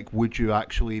TweetDeck, would you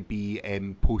actually be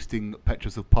posting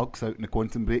pictures of pugs out in the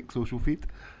Quantum Break social feed?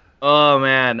 Oh,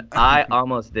 man. I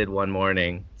almost did one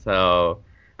morning. So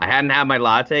I hadn't had my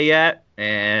latte yet,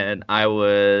 and I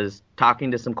was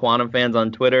talking to some Quantum fans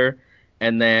on Twitter,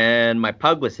 and then my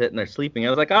pug was sitting there sleeping.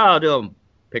 I was like, oh, I'll do a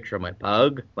picture of my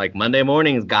pug. Like, Monday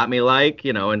mornings got me like,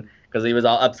 and because he was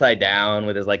all upside down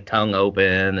with his, like, tongue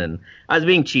open, and I was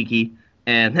being cheeky.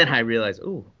 And then I realized,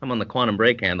 ooh, I'm on the Quantum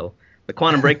Break handle. The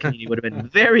Quantum Break community would have been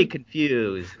very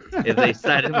confused if they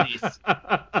suddenly,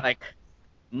 like,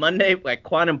 Monday, like,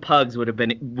 Quantum Pugs would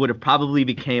have probably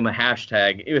became a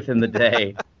hashtag within the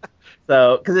day.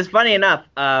 So, because it's funny enough,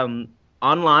 on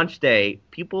launch day,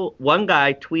 one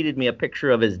guy tweeted me a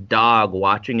picture of his dog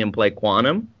watching him play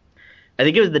Quantum. I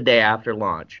think it was the day after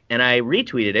launch, and I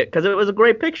retweeted it because it was a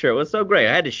great picture. It was so great.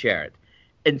 I had to share it.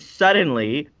 And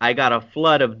suddenly, I got a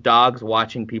flood of dogs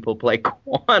watching people play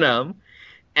Quantum,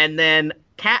 and then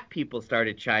cat people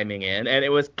started chiming in, and it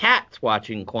was cats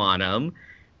watching Quantum,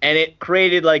 and it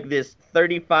created like this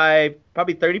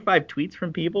probably 35 tweets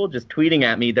from people just tweeting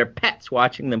at me their pets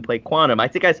watching them play Quantum. I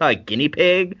think I saw a guinea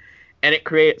pig, and it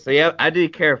created. So yeah, I had to be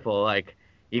careful. Like,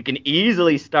 you can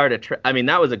easily start a trend. I mean,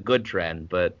 that was a good trend,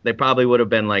 but they probably would have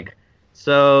been like,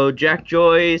 so Jack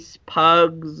Joyce,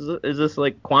 pugs, is this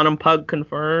like Quantum Pug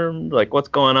confirmed? Like, what's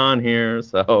going on here?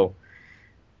 So,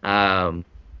 yeah,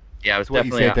 it was So what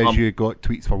definitely you said is you got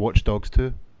tweets for Watch Dogs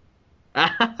too?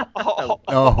 Oh.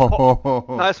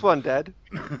 Nice one, Dad.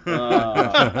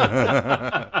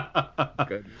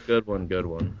 Good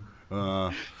one.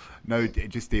 Now,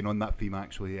 just staying on that theme,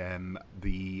 actually,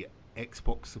 the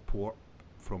Xbox support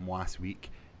from last week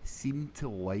seemed to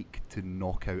like to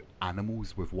knock out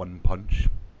animals with one punch.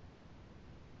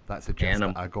 That's a gist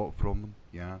that I got from them.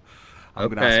 Yeah. I'm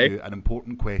going to ask you an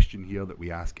important question here that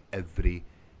we ask every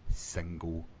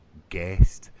single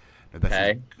guest. Now, this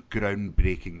is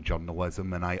groundbreaking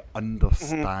journalism, and I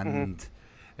understand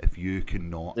if you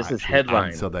cannot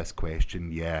answer this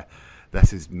question. Yeah,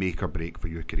 this is make or break for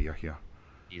your career here.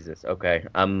 Jesus. Okay.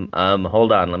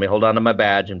 Hold on. Let me hold on to my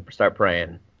badge and start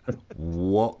praying.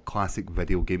 What classic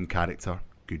video game character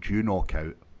could you knock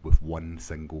out with one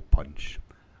single punch?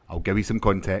 I'll give you some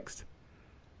context.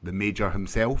 The Major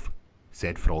himself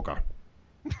said Frogger.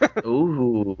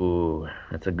 Ooh,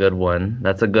 that's a good one.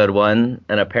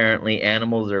 And apparently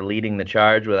animals are leading the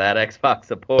charge with that Xbox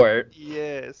support.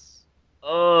 Yes.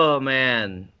 Oh,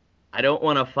 man. I don't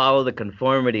want to follow the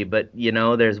conformity, but,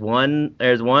 there's one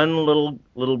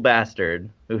little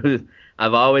bastard who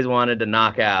I've always wanted to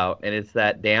knock out, and it's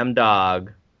that damn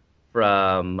dog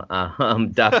from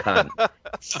Duck Hunt,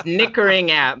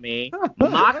 snickering at me,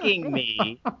 mocking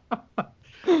me.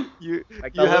 You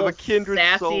have a kindred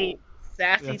soul.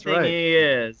 Sassy thing right. He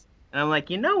is. And I'm like,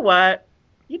 you know what?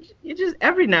 You just,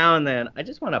 every now and then, I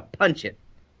just want to punch it.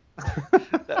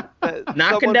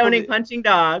 Not condoning punching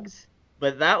dogs,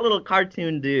 but that little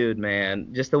cartoon dude,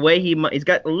 man, just the way he's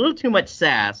got a little too much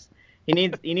sass. He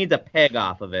needs a peg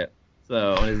off of it.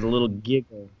 So his little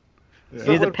giggle. Yeah. He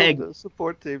needs a peg. The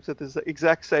support team said the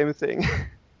exact same thing.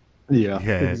 Yeah,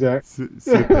 exactly.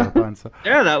 Super answer.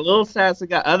 Yeah, that little sassy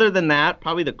guy. Other than that,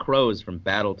 probably the crows from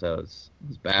Battletoads.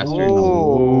 Those bastards.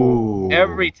 Oh.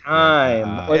 Every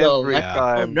time. Every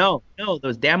time. Oh, no,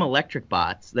 those damn electric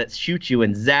bots that shoot you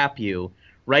and zap you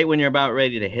right when you're about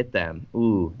ready to hit them.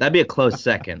 Ooh, that'd be a close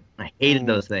second. I hated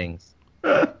those things.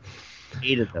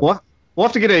 Hated them. What? We'll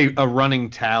have to get a running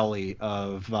tally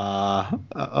of what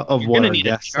our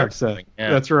guests have said. Yeah.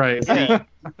 That's right. Yeah.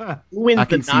 Who wins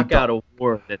the knockout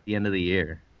award at the end of the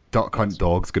year? Duck Hunt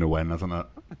Dog's going to win, isn't it?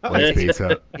 Let's face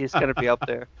it. He's going to be up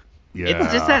there. Yeah.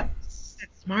 It's just that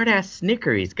smart-ass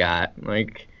snicker he's got.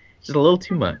 Like, Just a little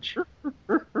too much.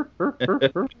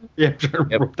 Yeah, sure.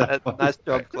 Yep. Nice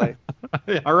job, Clay.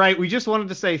 All right, we just wanted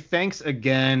to say thanks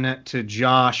again to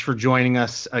Josh for joining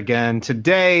us again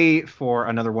today for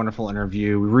another wonderful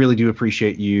interview. We really do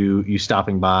appreciate you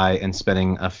stopping by and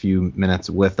spending a few minutes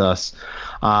with us.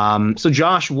 So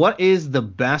Josh, what is the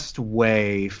best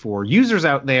way for users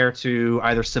out there to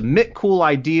either submit cool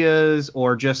ideas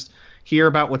or just hear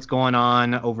about what's going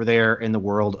on over there in the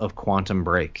world of Quantum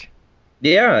Break?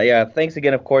 Yeah. Thanks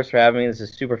again, of course, for having me. This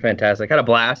is super fantastic. Had a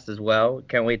blast as well.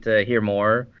 Can't wait to hear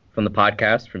more from the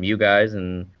podcast, from you guys.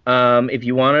 And if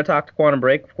you want to talk to Quantum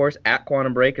Break, of course, at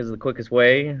Quantum Break is the quickest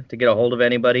way to get a hold of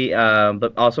anybody.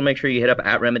 But also make sure you hit up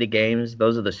at Remedy Games.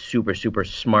 Those are the super, super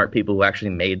smart people who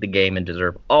actually made the game and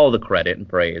deserve all the credit and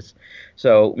praise.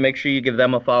 So make sure you give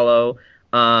them a follow.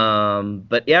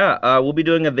 But yeah, we'll be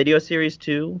doing a video series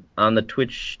too on the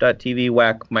twitch.tv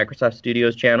whack Microsoft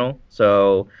Studios channel.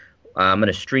 So I'm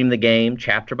going to stream the game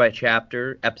chapter by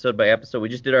chapter, episode by episode. We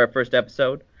just did our first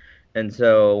episode. And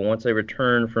so once I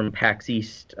return from PAX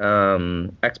East,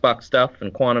 Xbox stuff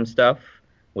and Quantum stuff,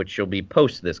 which will be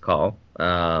post this call,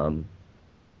 you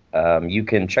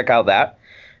can check out that.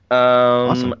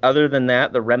 Awesome. Other than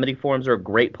that, the Remedy forums are a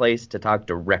great place to talk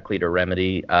directly to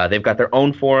Remedy. They've got their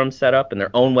own forum set up and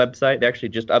their own website. They actually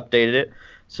just updated it.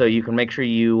 So you can make sure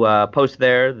you post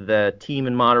there. The team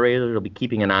and moderators will be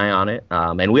keeping an eye on it.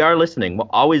 And we are listening. We'll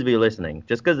always be listening.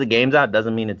 Just because the game's out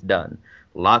doesn't mean it's done.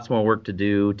 Lots more work to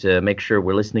do to make sure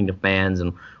we're listening to fans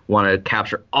and want to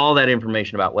capture all that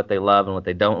information about what they love and what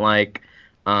they don't like.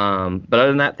 But other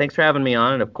than that, thanks for having me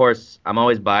on. And of course, I'm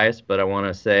always biased, but I want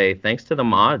to say thanks to the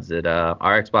mods at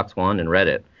our Xbox One and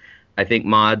Reddit. I think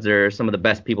mods are some of the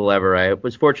best people ever. I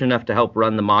was fortunate enough to help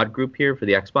run the mod group here for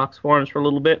the Xbox forums for a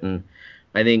little bit, and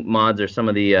I think mods are some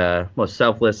of the most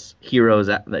selfless heroes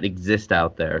that exist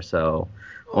out there. So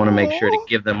I want to make sure to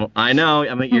give them. I know.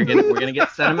 I mean, we're gonna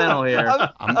get sentimental here.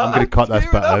 I'm going to cut this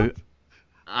bit out.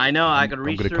 I know. I could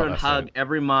reach through and hug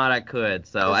every mod I could.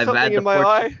 So There's I've had something in my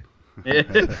eye.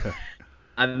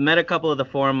 I've met a couple of the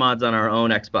forum mods on our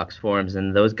own Xbox forums,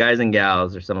 and those guys and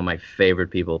gals are some of my favorite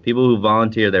people. People who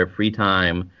volunteer their free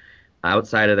time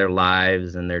outside of their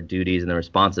lives and their duties and their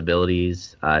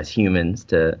responsibilities as humans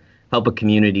to help a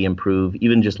community improve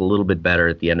even just a little bit better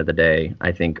at the end of the day,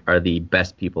 I think are the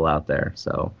best people out there.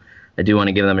 So I do want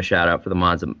to give them a shout out for the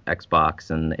mods of Xbox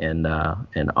and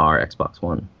our Xbox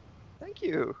One. Thank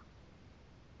you.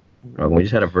 Well, we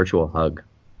just had a virtual hug.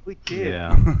 We did.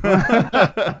 Yeah.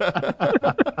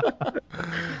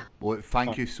 Well,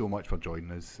 thank you so much for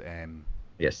joining us.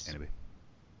 Yes. Anyway.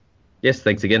 Yes,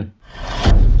 thanks again.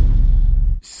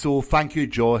 So thank you,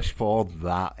 Josh, for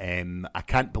that. I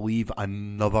can't believe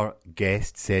another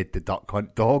guest said the Duck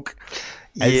Hunt Dog.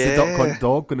 Is the Duck Hunt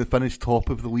Dog going to finish top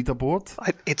of the leaderboard?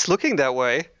 It's looking that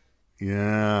way.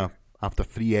 Yeah. After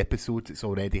 3 episodes, it's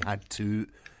already had 2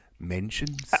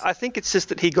 mentions. I think it's just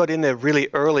that he got in there really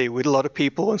early with a lot of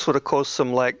people and sort of caused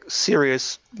some like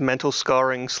serious mental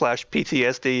scarring /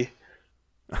 PTSD.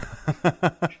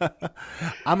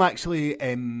 I'm actually,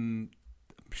 I'm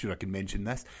sure I can mention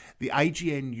this. The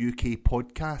IGN UK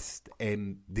podcast,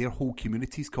 their whole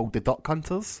community is called the Duck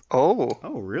Hunters. Oh,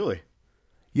 really?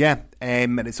 Yeah,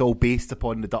 and it's all based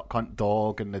upon the Duck Hunt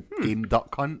Dog and the game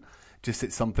Duck Hunt. Just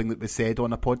it's something that was said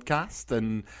on a podcast,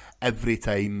 and every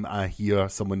time I hear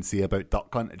someone say about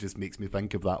Duck Hunt, it just makes me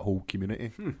think of that whole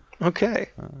community. Okay.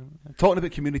 Talking about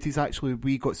communities, actually,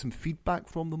 we got some feedback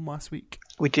from them last week.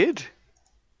 We did.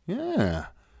 Yeah.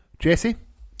 Jesse?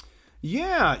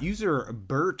 Yeah, user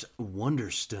Bert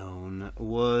Wonderstone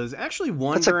was actually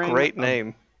wondering... That's a great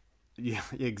name. Yeah,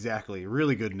 exactly.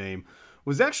 Really good name.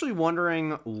 Was actually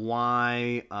wondering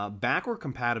why backward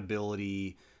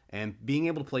compatibility and being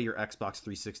able to play your Xbox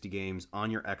 360 games on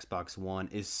your Xbox One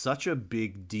is such a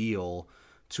big deal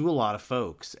to a lot of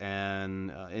folks.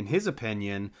 And in his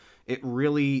opinion, it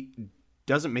really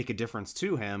doesn't make a difference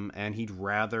to him, and he'd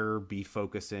rather be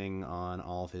focusing on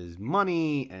all of his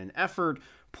money and effort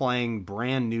playing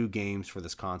brand new games for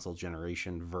this console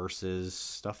generation versus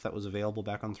stuff that was available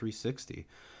back on 360.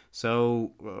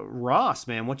 So, Ross,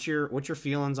 man, what's your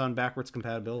feelings on backwards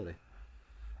compatibility?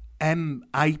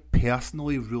 I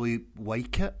personally really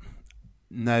like it.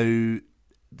 Now,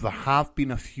 there have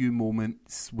been a few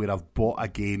moments where I've bought a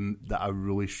game that I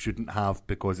really shouldn't have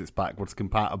because it's backwards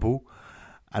compatible,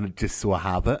 and it just so I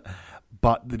have it.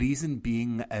 But the reason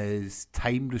being is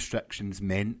time restrictions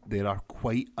meant there are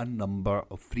quite a number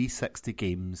of 360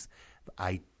 games that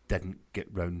I didn't get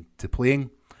round to playing.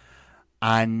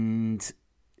 And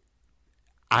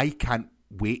I can't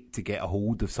wait to get a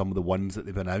hold of some of the ones that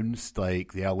they've announced,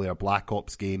 like the earlier Black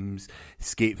Ops games,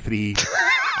 Skate 3,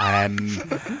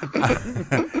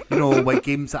 Like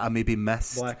games that I maybe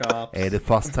missed. Black Ops. The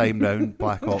first time round,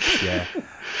 Black Ops, yeah.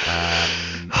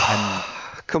 And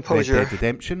Composure. Red Dead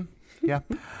Redemption, yeah.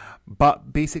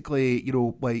 But basically,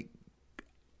 like,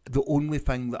 the only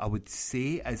thing that I would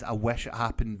say is I wish it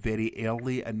happened very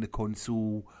early in the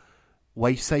console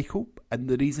life cycle. And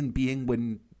the reason being,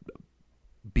 when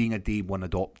being a day one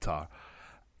adopter,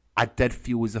 I did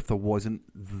feel as if there wasn't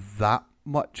that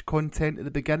much content at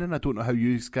the beginning. I don't know how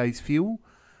you guys feel.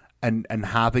 And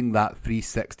having that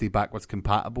 360 backwards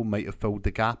compatible might have filled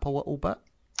the gap a little bit.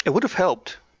 It would have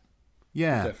helped.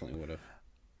 Yeah. Definitely would have.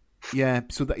 Yeah,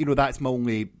 so that that's my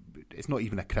only... It's not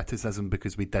even a criticism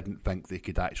because we didn't think they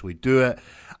could actually do it.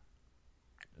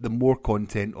 The more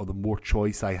content or the more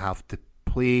choice I have to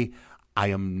play, I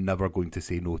am never going to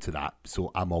say no to that.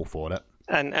 So I'm all for it.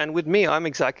 And with me, I'm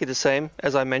exactly the same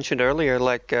as I mentioned earlier.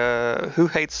 Like, who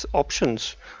hates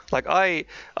options? Like, I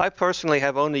personally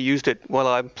have only used it while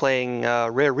I'm playing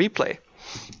Rare Replay,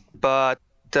 but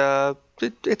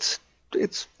it's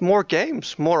more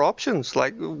games, more options.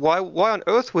 Like, why on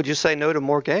earth would you say no to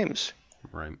more games?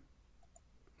 Right.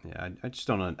 Yeah, I just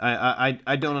don't.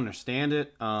 I don't understand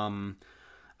it.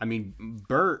 I mean,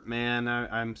 Bert, man,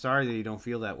 I'm sorry that you don't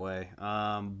feel that way.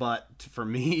 But for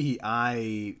me,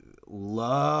 I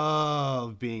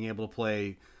love being able to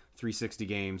play 360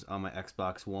 games on my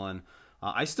Xbox One.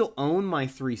 I still own my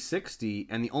 360,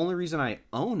 and the only reason I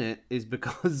own it is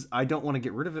because I don't want to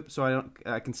get rid of it, so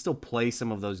I can still play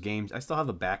some of those games. I still have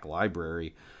a back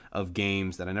library of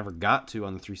games that I never got to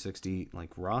on the 360, like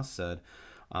Ross said,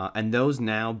 and those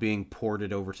now being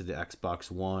ported over to the Xbox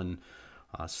One.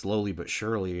 Slowly but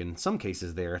surely. In some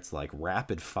cases there, it's like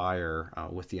rapid fire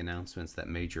with the announcements that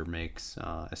Major makes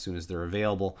as soon as they're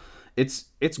available.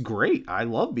 It's great. I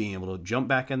love being able to jump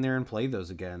back in there and play those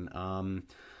again.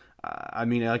 I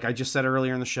mean, like I just said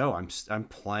earlier in the show, I'm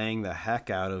playing the heck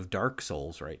out of Dark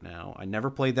Souls right now. I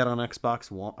never played that on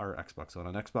Xbox One on Xbox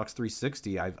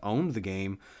 360. I've owned the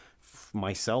game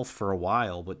myself for a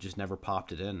while, but just never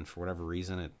popped it in for whatever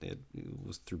reason. It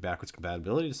was through backwards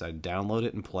compatibility. Decided to download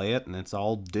it and play it, and it's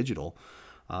all digital.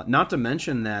 Not to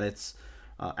mention that it's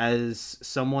as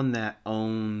someone that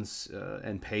owns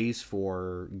and pays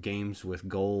for games with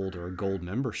gold or a gold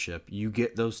membership, you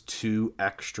get those 2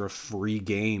 extra free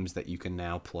games that you can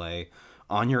now play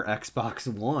on your Xbox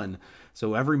One.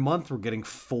 So every month we're getting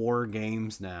 4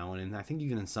 games now, and I think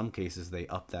even in some cases they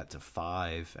up that to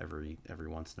 5 every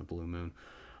once in a blue moon.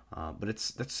 But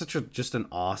that's just an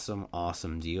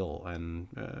awesome deal, and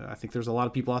I think there's a lot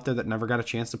of people out there that never got a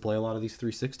chance to play a lot of these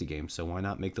 360 games. So why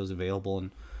not make those available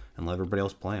and let everybody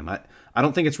else play them? I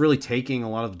don't think it's really taking a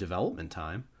lot of development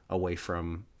time away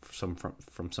from some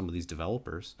of these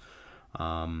developers.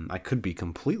 I could be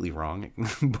completely wrong,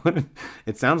 but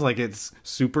it sounds like it's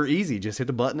super easy. Just hit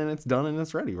the button and it's done and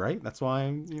it's ready, right? That's why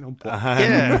I'm,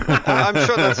 Yeah, I'm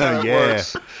sure that's how it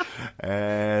works.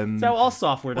 That's how all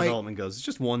software development goes. It's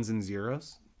just ones and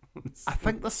zeros. I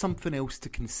think there's something else to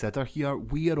consider here.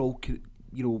 We are all,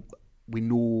 we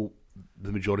know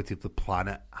the majority of the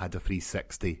planet had a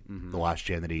 360 the last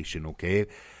generation, okay?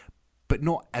 But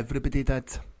not everybody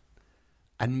did.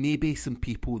 And maybe some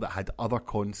people that had other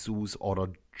consoles or are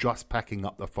just picking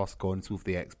up their first console for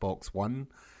the Xbox One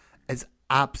is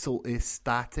absolutely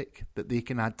ecstatic that they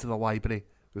can add to the library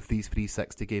with these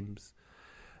 360 games.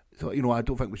 So, I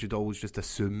don't think we should always just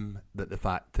assume that the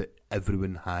fact that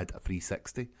everyone had a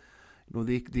 360,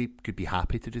 they could be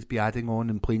happy to just be adding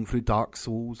on and playing through Dark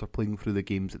Souls or playing through the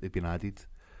games that they've been added.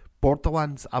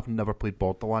 Borderlands, I've never played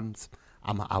Borderlands.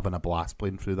 I'm having a blast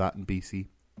playing through that in BC.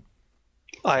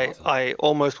 I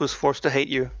almost was forced to hate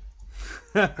you.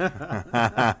 I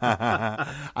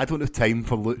don't have time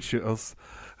for loot shooters.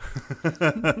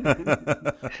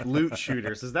 Loot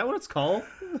shooters. Is that what it's called?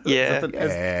 Yeah. Is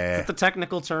that the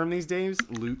technical term these days?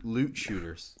 Loot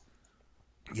shooters.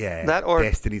 Yeah. That or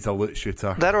Destiny's a loot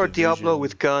shooter. That or Diablo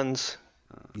with guns.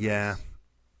 Yeah.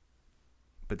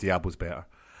 But Diablo's better.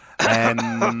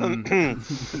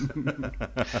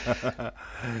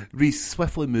 Reese,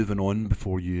 swiftly moving on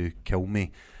before you kill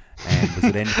me. Was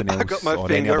there anything else? I've got my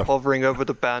finger hovering over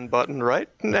the ban button right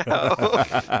now.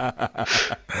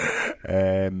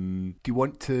 Do you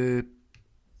want to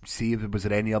see if was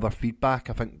there any other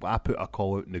feedback? I think I put a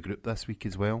call out in the group this week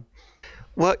as well.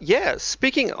 Well, yeah.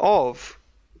 Speaking of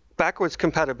backwards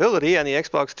compatibility and the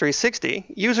Xbox 360,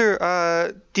 user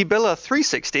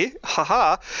Dibella360,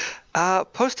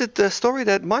 posted the story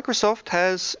that Microsoft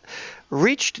has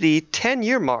reached the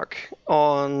 10-year mark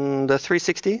on the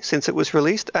 360 since it was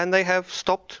released, and they have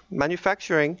stopped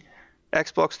manufacturing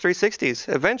Xbox 360s.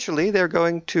 Eventually, they're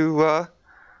going to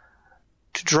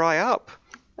dry up.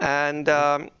 and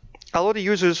a lot of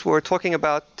users were talking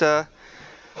about their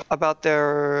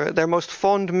most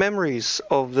fond memories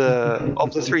of the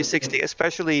 360,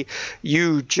 especially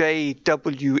you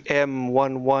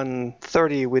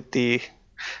JWM1130 with the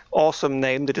awesome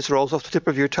name that just rolls off the tip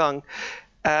of your tongue.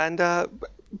 And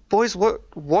boys,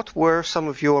 what were some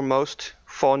of your most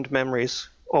fond memories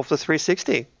of the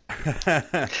 360?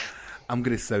 I'm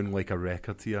going to sound like a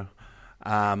record here.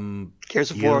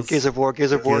 Gears of War 3,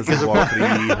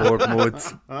 Horde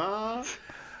modes.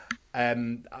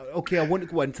 Okay, I want to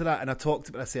go into that, and I talked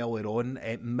about this earlier on.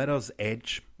 Mirror's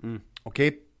Edge.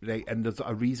 Okay, right, and there's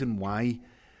a reason why.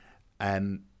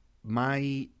 I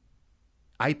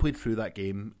played through that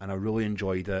game, and I really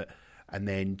enjoyed it. And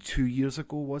then 2 years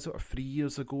ago, was it, or 3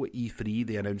 years ago at E3,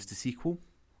 they announced a sequel.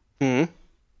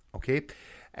 Okay,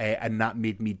 and that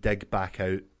made me dig back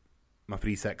out my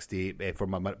 360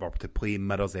 to play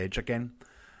Mirror's Edge again.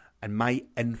 And my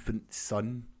infant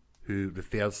son, who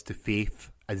refers to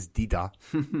Faith as Dida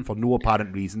for no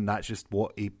apparent reason, that's just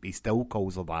what he still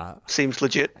calls her that. Seems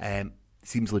legit.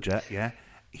 Seems legit, yeah.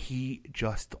 He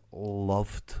just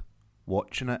loved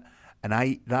watching it.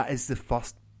 And that is the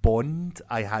first bond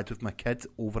I had with my kid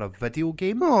over a video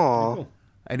game. Aww.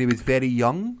 And he was very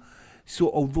young.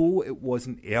 So although it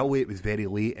wasn't early, it was very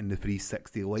late in the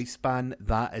 360 lifespan,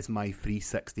 that is my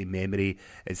 360 memory,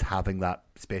 is having that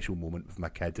special moment with my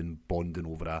kid and bonding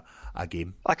over a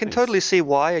game. I can totally see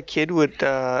why a kid would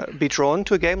be drawn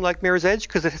to a game like Mirror's Edge,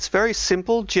 because it's very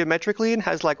simple geometrically and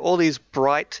has like all these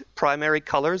bright primary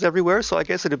colors everywhere. So I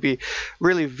guess it'd be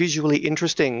really visually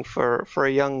interesting for a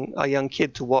young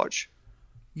kid to watch.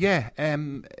 Yeah,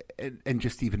 and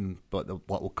just even like the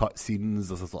little cut scenes.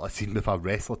 There's a scene with a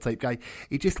wrestler type guy.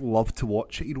 He just loved to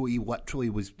watch it. You know, he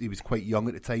was quite young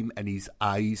at the time, and his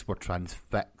eyes were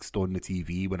transfixed on the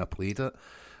TV when I played it.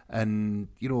 And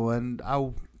you know,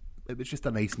 it was just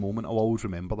a nice moment. I'll always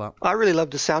remember that. I really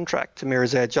love the soundtrack to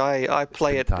Mirror's Edge. I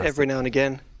play it every now and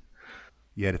again.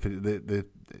 Yeah,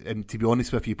 and to be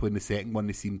honest with you, playing the second one,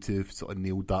 they seem to have sort of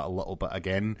nailed that a little bit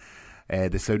again. The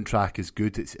soundtrack is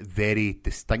good. It's very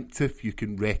distinctive. You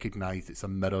can recognise it's a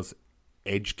Mirror's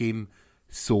Edge game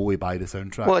solely by the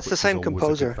soundtrack. Well, it's the same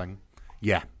composer.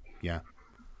 Yeah.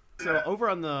 So over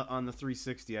on the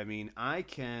 360, I mean, I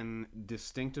can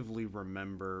distinctively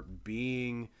remember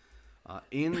being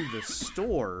in the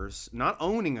stores, not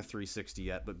owning a 360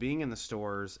 yet, but being in the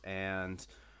stores and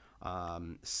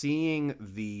seeing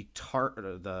the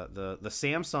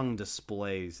Samsung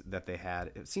displays that they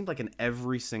had. It seemed like in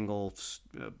every single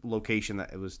location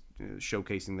that it was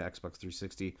showcasing the Xbox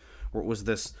 360, where it was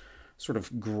this sort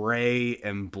of gray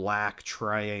and black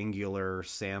triangular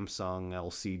Samsung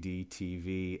LCD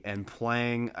TV, and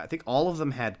playing, I think all of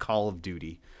them had Call of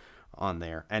Duty on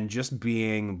there, and just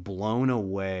being blown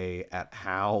away at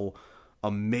how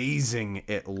amazing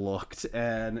it looked,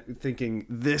 and thinking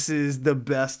this is the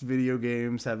best video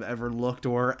games have ever looked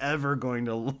or ever going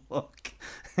to look.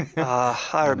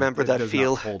 I remember that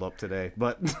feel. Not hold up today,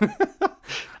 but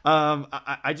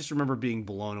I just remember being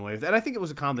blown away with that. And I think it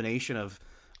was a combination of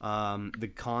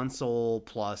the console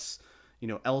plus, you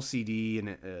know, LCD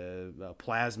and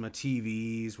plasma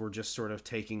TVs were just sort of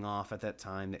taking off at that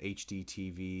time, the HD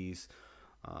TVs,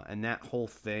 and that whole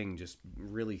thing just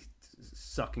really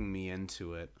sucking me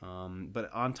into it.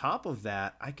 But on top of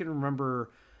that, I can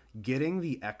remember getting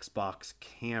the Xbox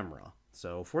camera.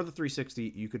 So for the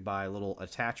 360, you could buy a little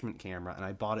attachment camera, and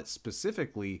I bought it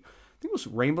specifically, I think it was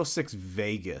Rainbow Six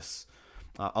Vegas,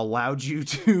 allowed you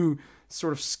to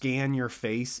sort of scan your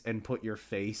face and put your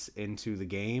face into the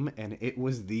game, and it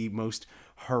was the most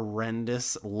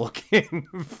horrendous looking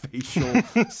facial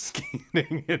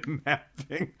scanning and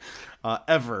mapping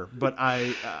ever. But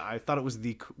I thought it was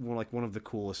one of the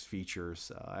coolest features,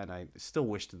 and I still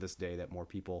wish to this day that more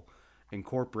people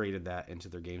incorporated that into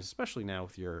their games, especially now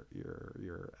with your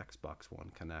Xbox One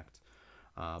Connect.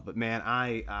 But man,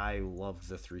 I love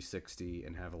the 360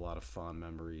 and have a lot of fond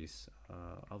memories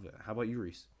of it. How about you,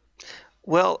 Reese?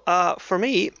 Well, for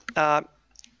me, about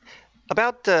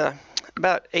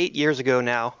 8 years ago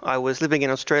now, I was living in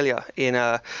Australia in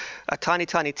a tiny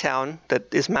town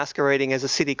that is masquerading as a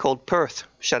city called Perth.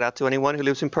 Shout out to anyone who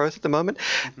lives in Perth at the moment.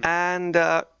 Mm-hmm. And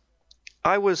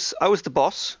I was the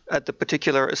boss at the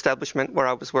particular establishment where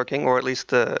I was working, or at least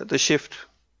the shift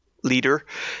leader,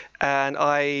 and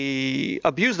I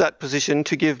abused that position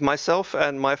to give myself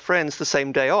and my friends the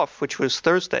same day off, which was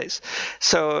Thursdays.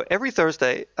 So every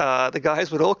Thursday, the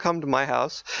guys would all come to my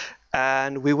house,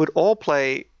 and we would all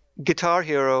play Guitar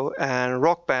Hero and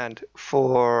Rock Band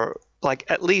for like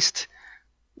at least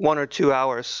 1 or 2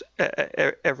 hours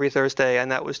every Thursday,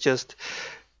 and that was just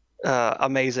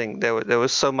amazing. There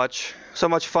was so much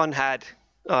fun had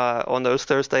on those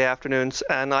Thursday afternoons,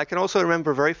 and I can also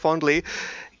remember very fondly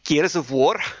Gears of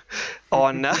War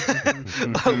on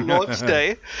on launch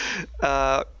day.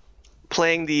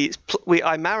 Playing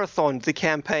I marathoned the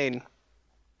campaign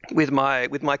with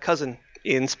my cousin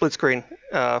in split screen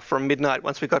from midnight.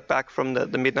 Once we got back from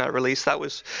the midnight release, that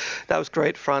was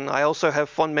great fun. I also have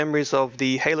fond memories of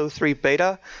the Halo 3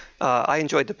 beta. I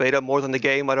enjoyed the beta more than the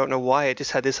game. I don't know why. It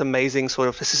just had this amazing sort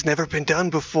of this has never been done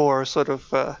before sort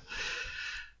of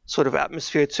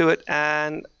atmosphere to it.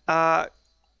 And I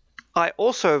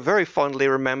also very fondly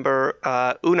remember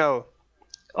Uno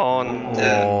on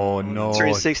the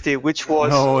 360, which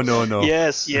was no.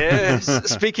 Yes.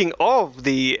 Speaking of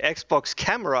the Xbox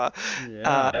camera,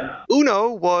 Uno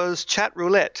was chat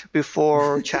roulette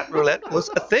before chat roulette was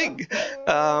a thing.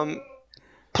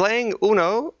 Playing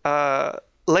Uno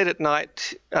late at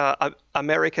night,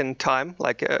 American time,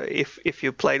 like if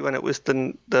you played when it was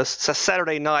the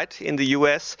Saturday night in the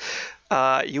US,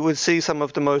 you would see some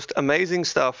of the most amazing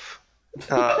stuff.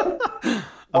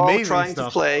 All trying to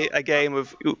play a game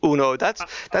of Uno. That's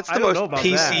the most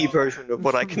PC version of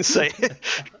what I can say.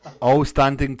 All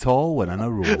standing tall and in a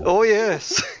row. Oh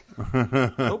yes.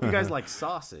 I hope you guys like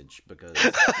sausage, because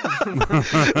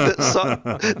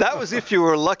that was if you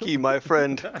were lucky, my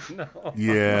friend. No.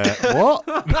 Yeah. What?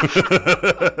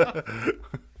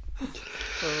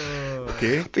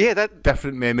 Okay. But yeah, that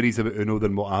different memories about Uno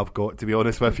than what I've got, to be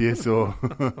honest with you. So.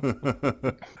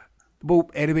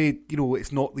 Well, anyway,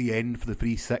 it's not the end for the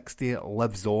 360. It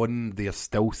lives on. They are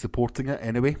still supporting it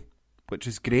anyway, which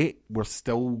is great. We're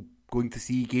still going to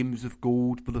see games of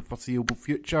gold for the foreseeable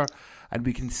future, and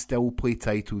we can still play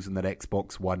titles in their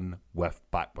Xbox One with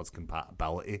backwards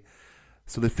compatibility.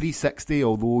 So the 360,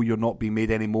 although you're not being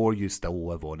made anymore, you still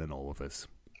live on in all of us.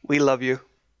 We love you.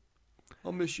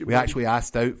 I'll miss you. We actually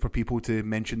asked out for people to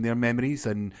mention their memories,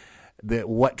 and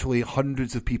literally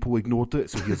hundreds of people ignored it,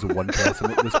 so here's the one person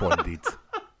that responded.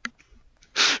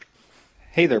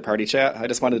 Hey there, Party Chat. I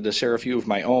just wanted to share a few of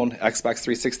my own Xbox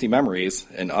 360 memories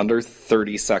in under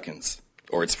 30 seconds,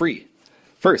 or it's free.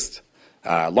 First,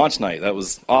 launch night. That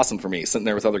was awesome for me, sitting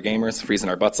there with other gamers, freezing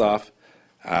our butts off.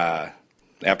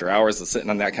 After hours of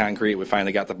sitting on that concrete, we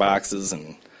finally got the boxes,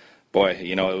 and boy,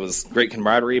 it was great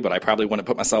camaraderie, but I probably wouldn't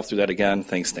put myself through that again,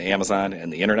 thanks to Amazon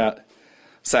and the internet.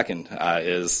 Second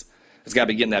it's got to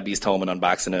be getting that beast home and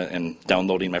unboxing it and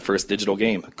downloading my first digital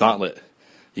game, Gauntlet.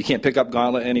 You can't pick up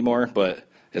Gauntlet anymore, but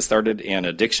it started an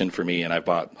addiction for me, and I've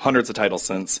bought hundreds of titles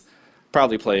since.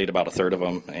 Probably played about a third of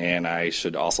them, and I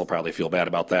should also probably feel bad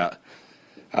about that.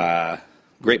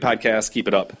 Great podcast. Keep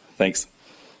it up. Thanks.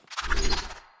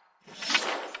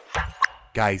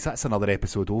 Guys, that's another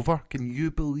episode over. Can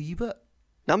you believe it?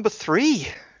 Number 3.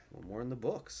 One more in the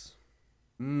books.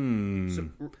 So,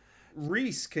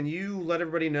 Reese, can you let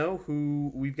everybody know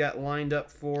who we've got lined up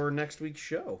for next week's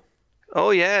show?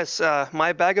 Oh yes,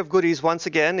 my bag of goodies once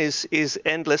again is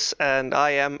endless, and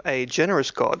I am a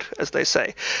generous god, as they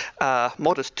say.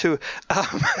 Modest too.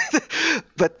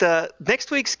 But next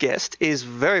week's guest is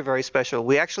very, very special.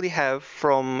 We actually have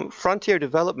from Frontier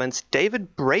Developments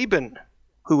David Braben,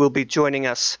 who will be joining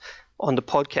us on the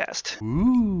podcast.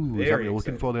 Ooh, is that what you're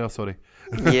looking for there? Sorry.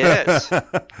 Yes.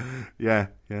 Yeah.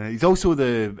 He's also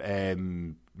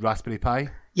the Raspberry Pi.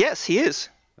 Yes, he is.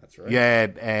 That's right. Yeah,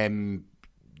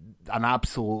 an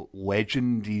absolute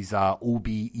legend. He's a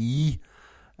OBE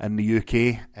in the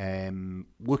UK.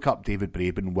 Look up David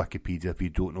Braben on Wikipedia if you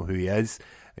don't know who he is,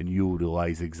 and you'll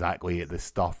realise exactly the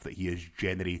stuff that he has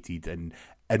generated and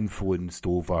influenced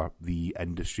over the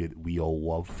industry that we all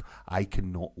love. I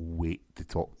cannot wait to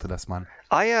talk to this man.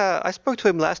 I spoke to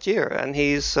him last year, and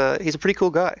he's a pretty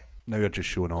cool guy. Now you're just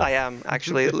showing off. I am,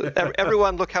 actually.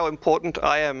 Everyone, look how important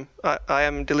I am. I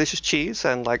am delicious cheese,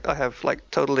 and I have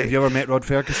totally. Have you ever met Rod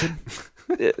Ferguson?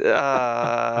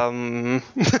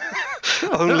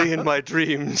 Only in my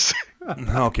dreams.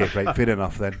 Okay, right, fair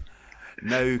enough then.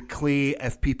 Now, Clay,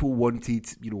 if people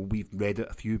wanted, we've read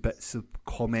a few bits of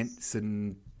comments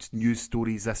and news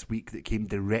stories this week that came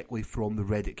directly from the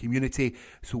Reddit community.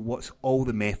 So what's all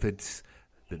the methods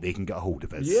that they can get a hold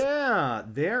of us? Yeah,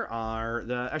 there are.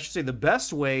 The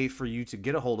best way for you to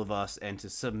get a hold of us and to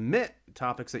submit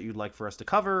topics that you'd like for us to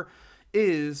cover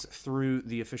is through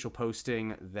the official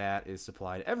posting that is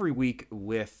supplied every week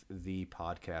with the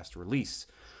podcast release.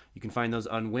 You can find those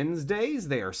on Wednesdays.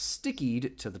 They are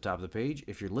stickied to the top of the page.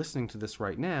 If you're listening to this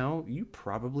right now, you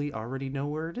probably already know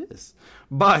where it is.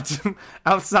 But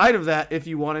outside of that, if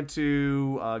you wanted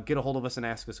to get a hold of us and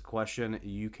ask us a question,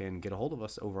 you can get a hold of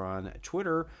us over on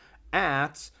Twitter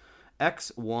at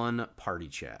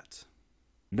X1PartyChat.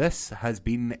 This has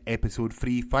been episode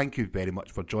 3. Thank you very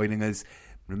much for joining us.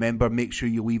 Remember, make sure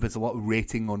you leave us a little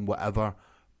rating on whatever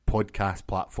podcast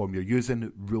platform you're using.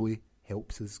 It really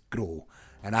helps us grow.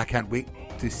 And I can't wait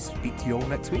to speak to you all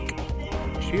next week.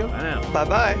 Cheers.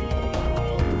 Bye-bye.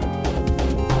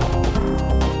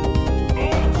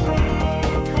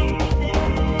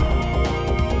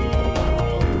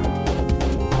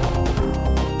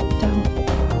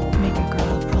 Don't make a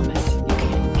girl a promise you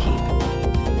can't keep.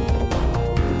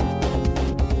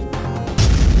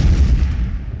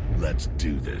 Let's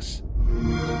do this.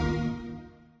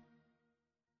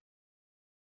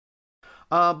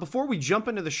 Before we jump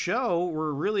into the show,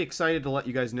 we're really excited to let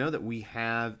you guys know that we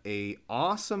have a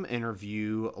awesome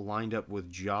interview lined up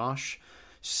with Josh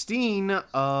Steen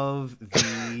of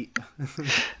the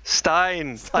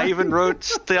Stein. I even wrote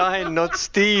Stein, not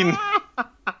Steen.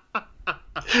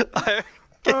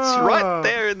 It's right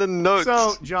there in the notes.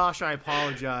 So, Josh, I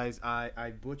apologize.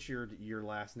 I butchered your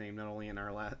last name, not only in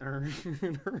our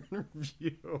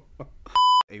interview.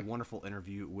 A wonderful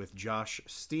interview with Josh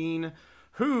Steen,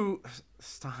 who...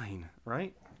 Stein,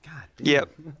 right? God damn. Yep.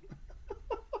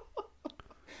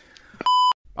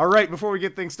 All right, before we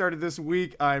get things started this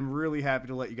week, I'm really happy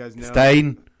to let you guys know...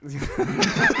 Stein.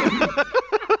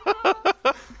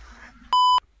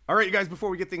 All right, you guys, before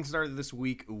we get things started this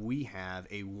week, we have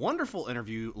a wonderful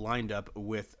interview lined up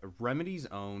with Remedy's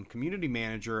own community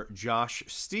manager, Josh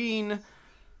Steen.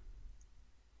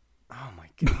 Oh, my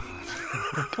God.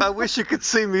 I wish you could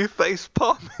see me face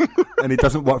palming. And he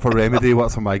doesn't work for Remedy, he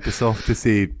works for Microsoft to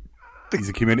say he's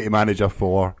a community manager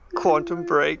for Quantum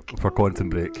Break. Quantum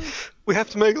Break. We have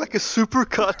to make like a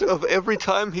supercut of every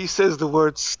time he says the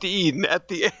word Steen at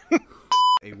the end.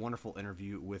 A wonderful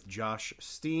interview with Josh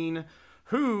Steen,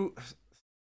 who...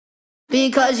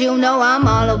 Because you know I'm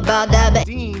all about that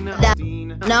Steen,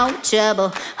 no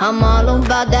trouble. I'm all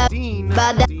about that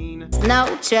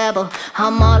no trouble.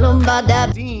 I'm all about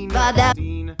that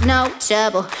no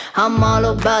trouble. I'm all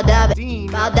about that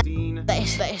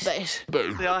bass.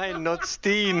 Stein, not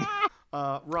Steen.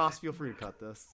 Ross, feel free to cut this.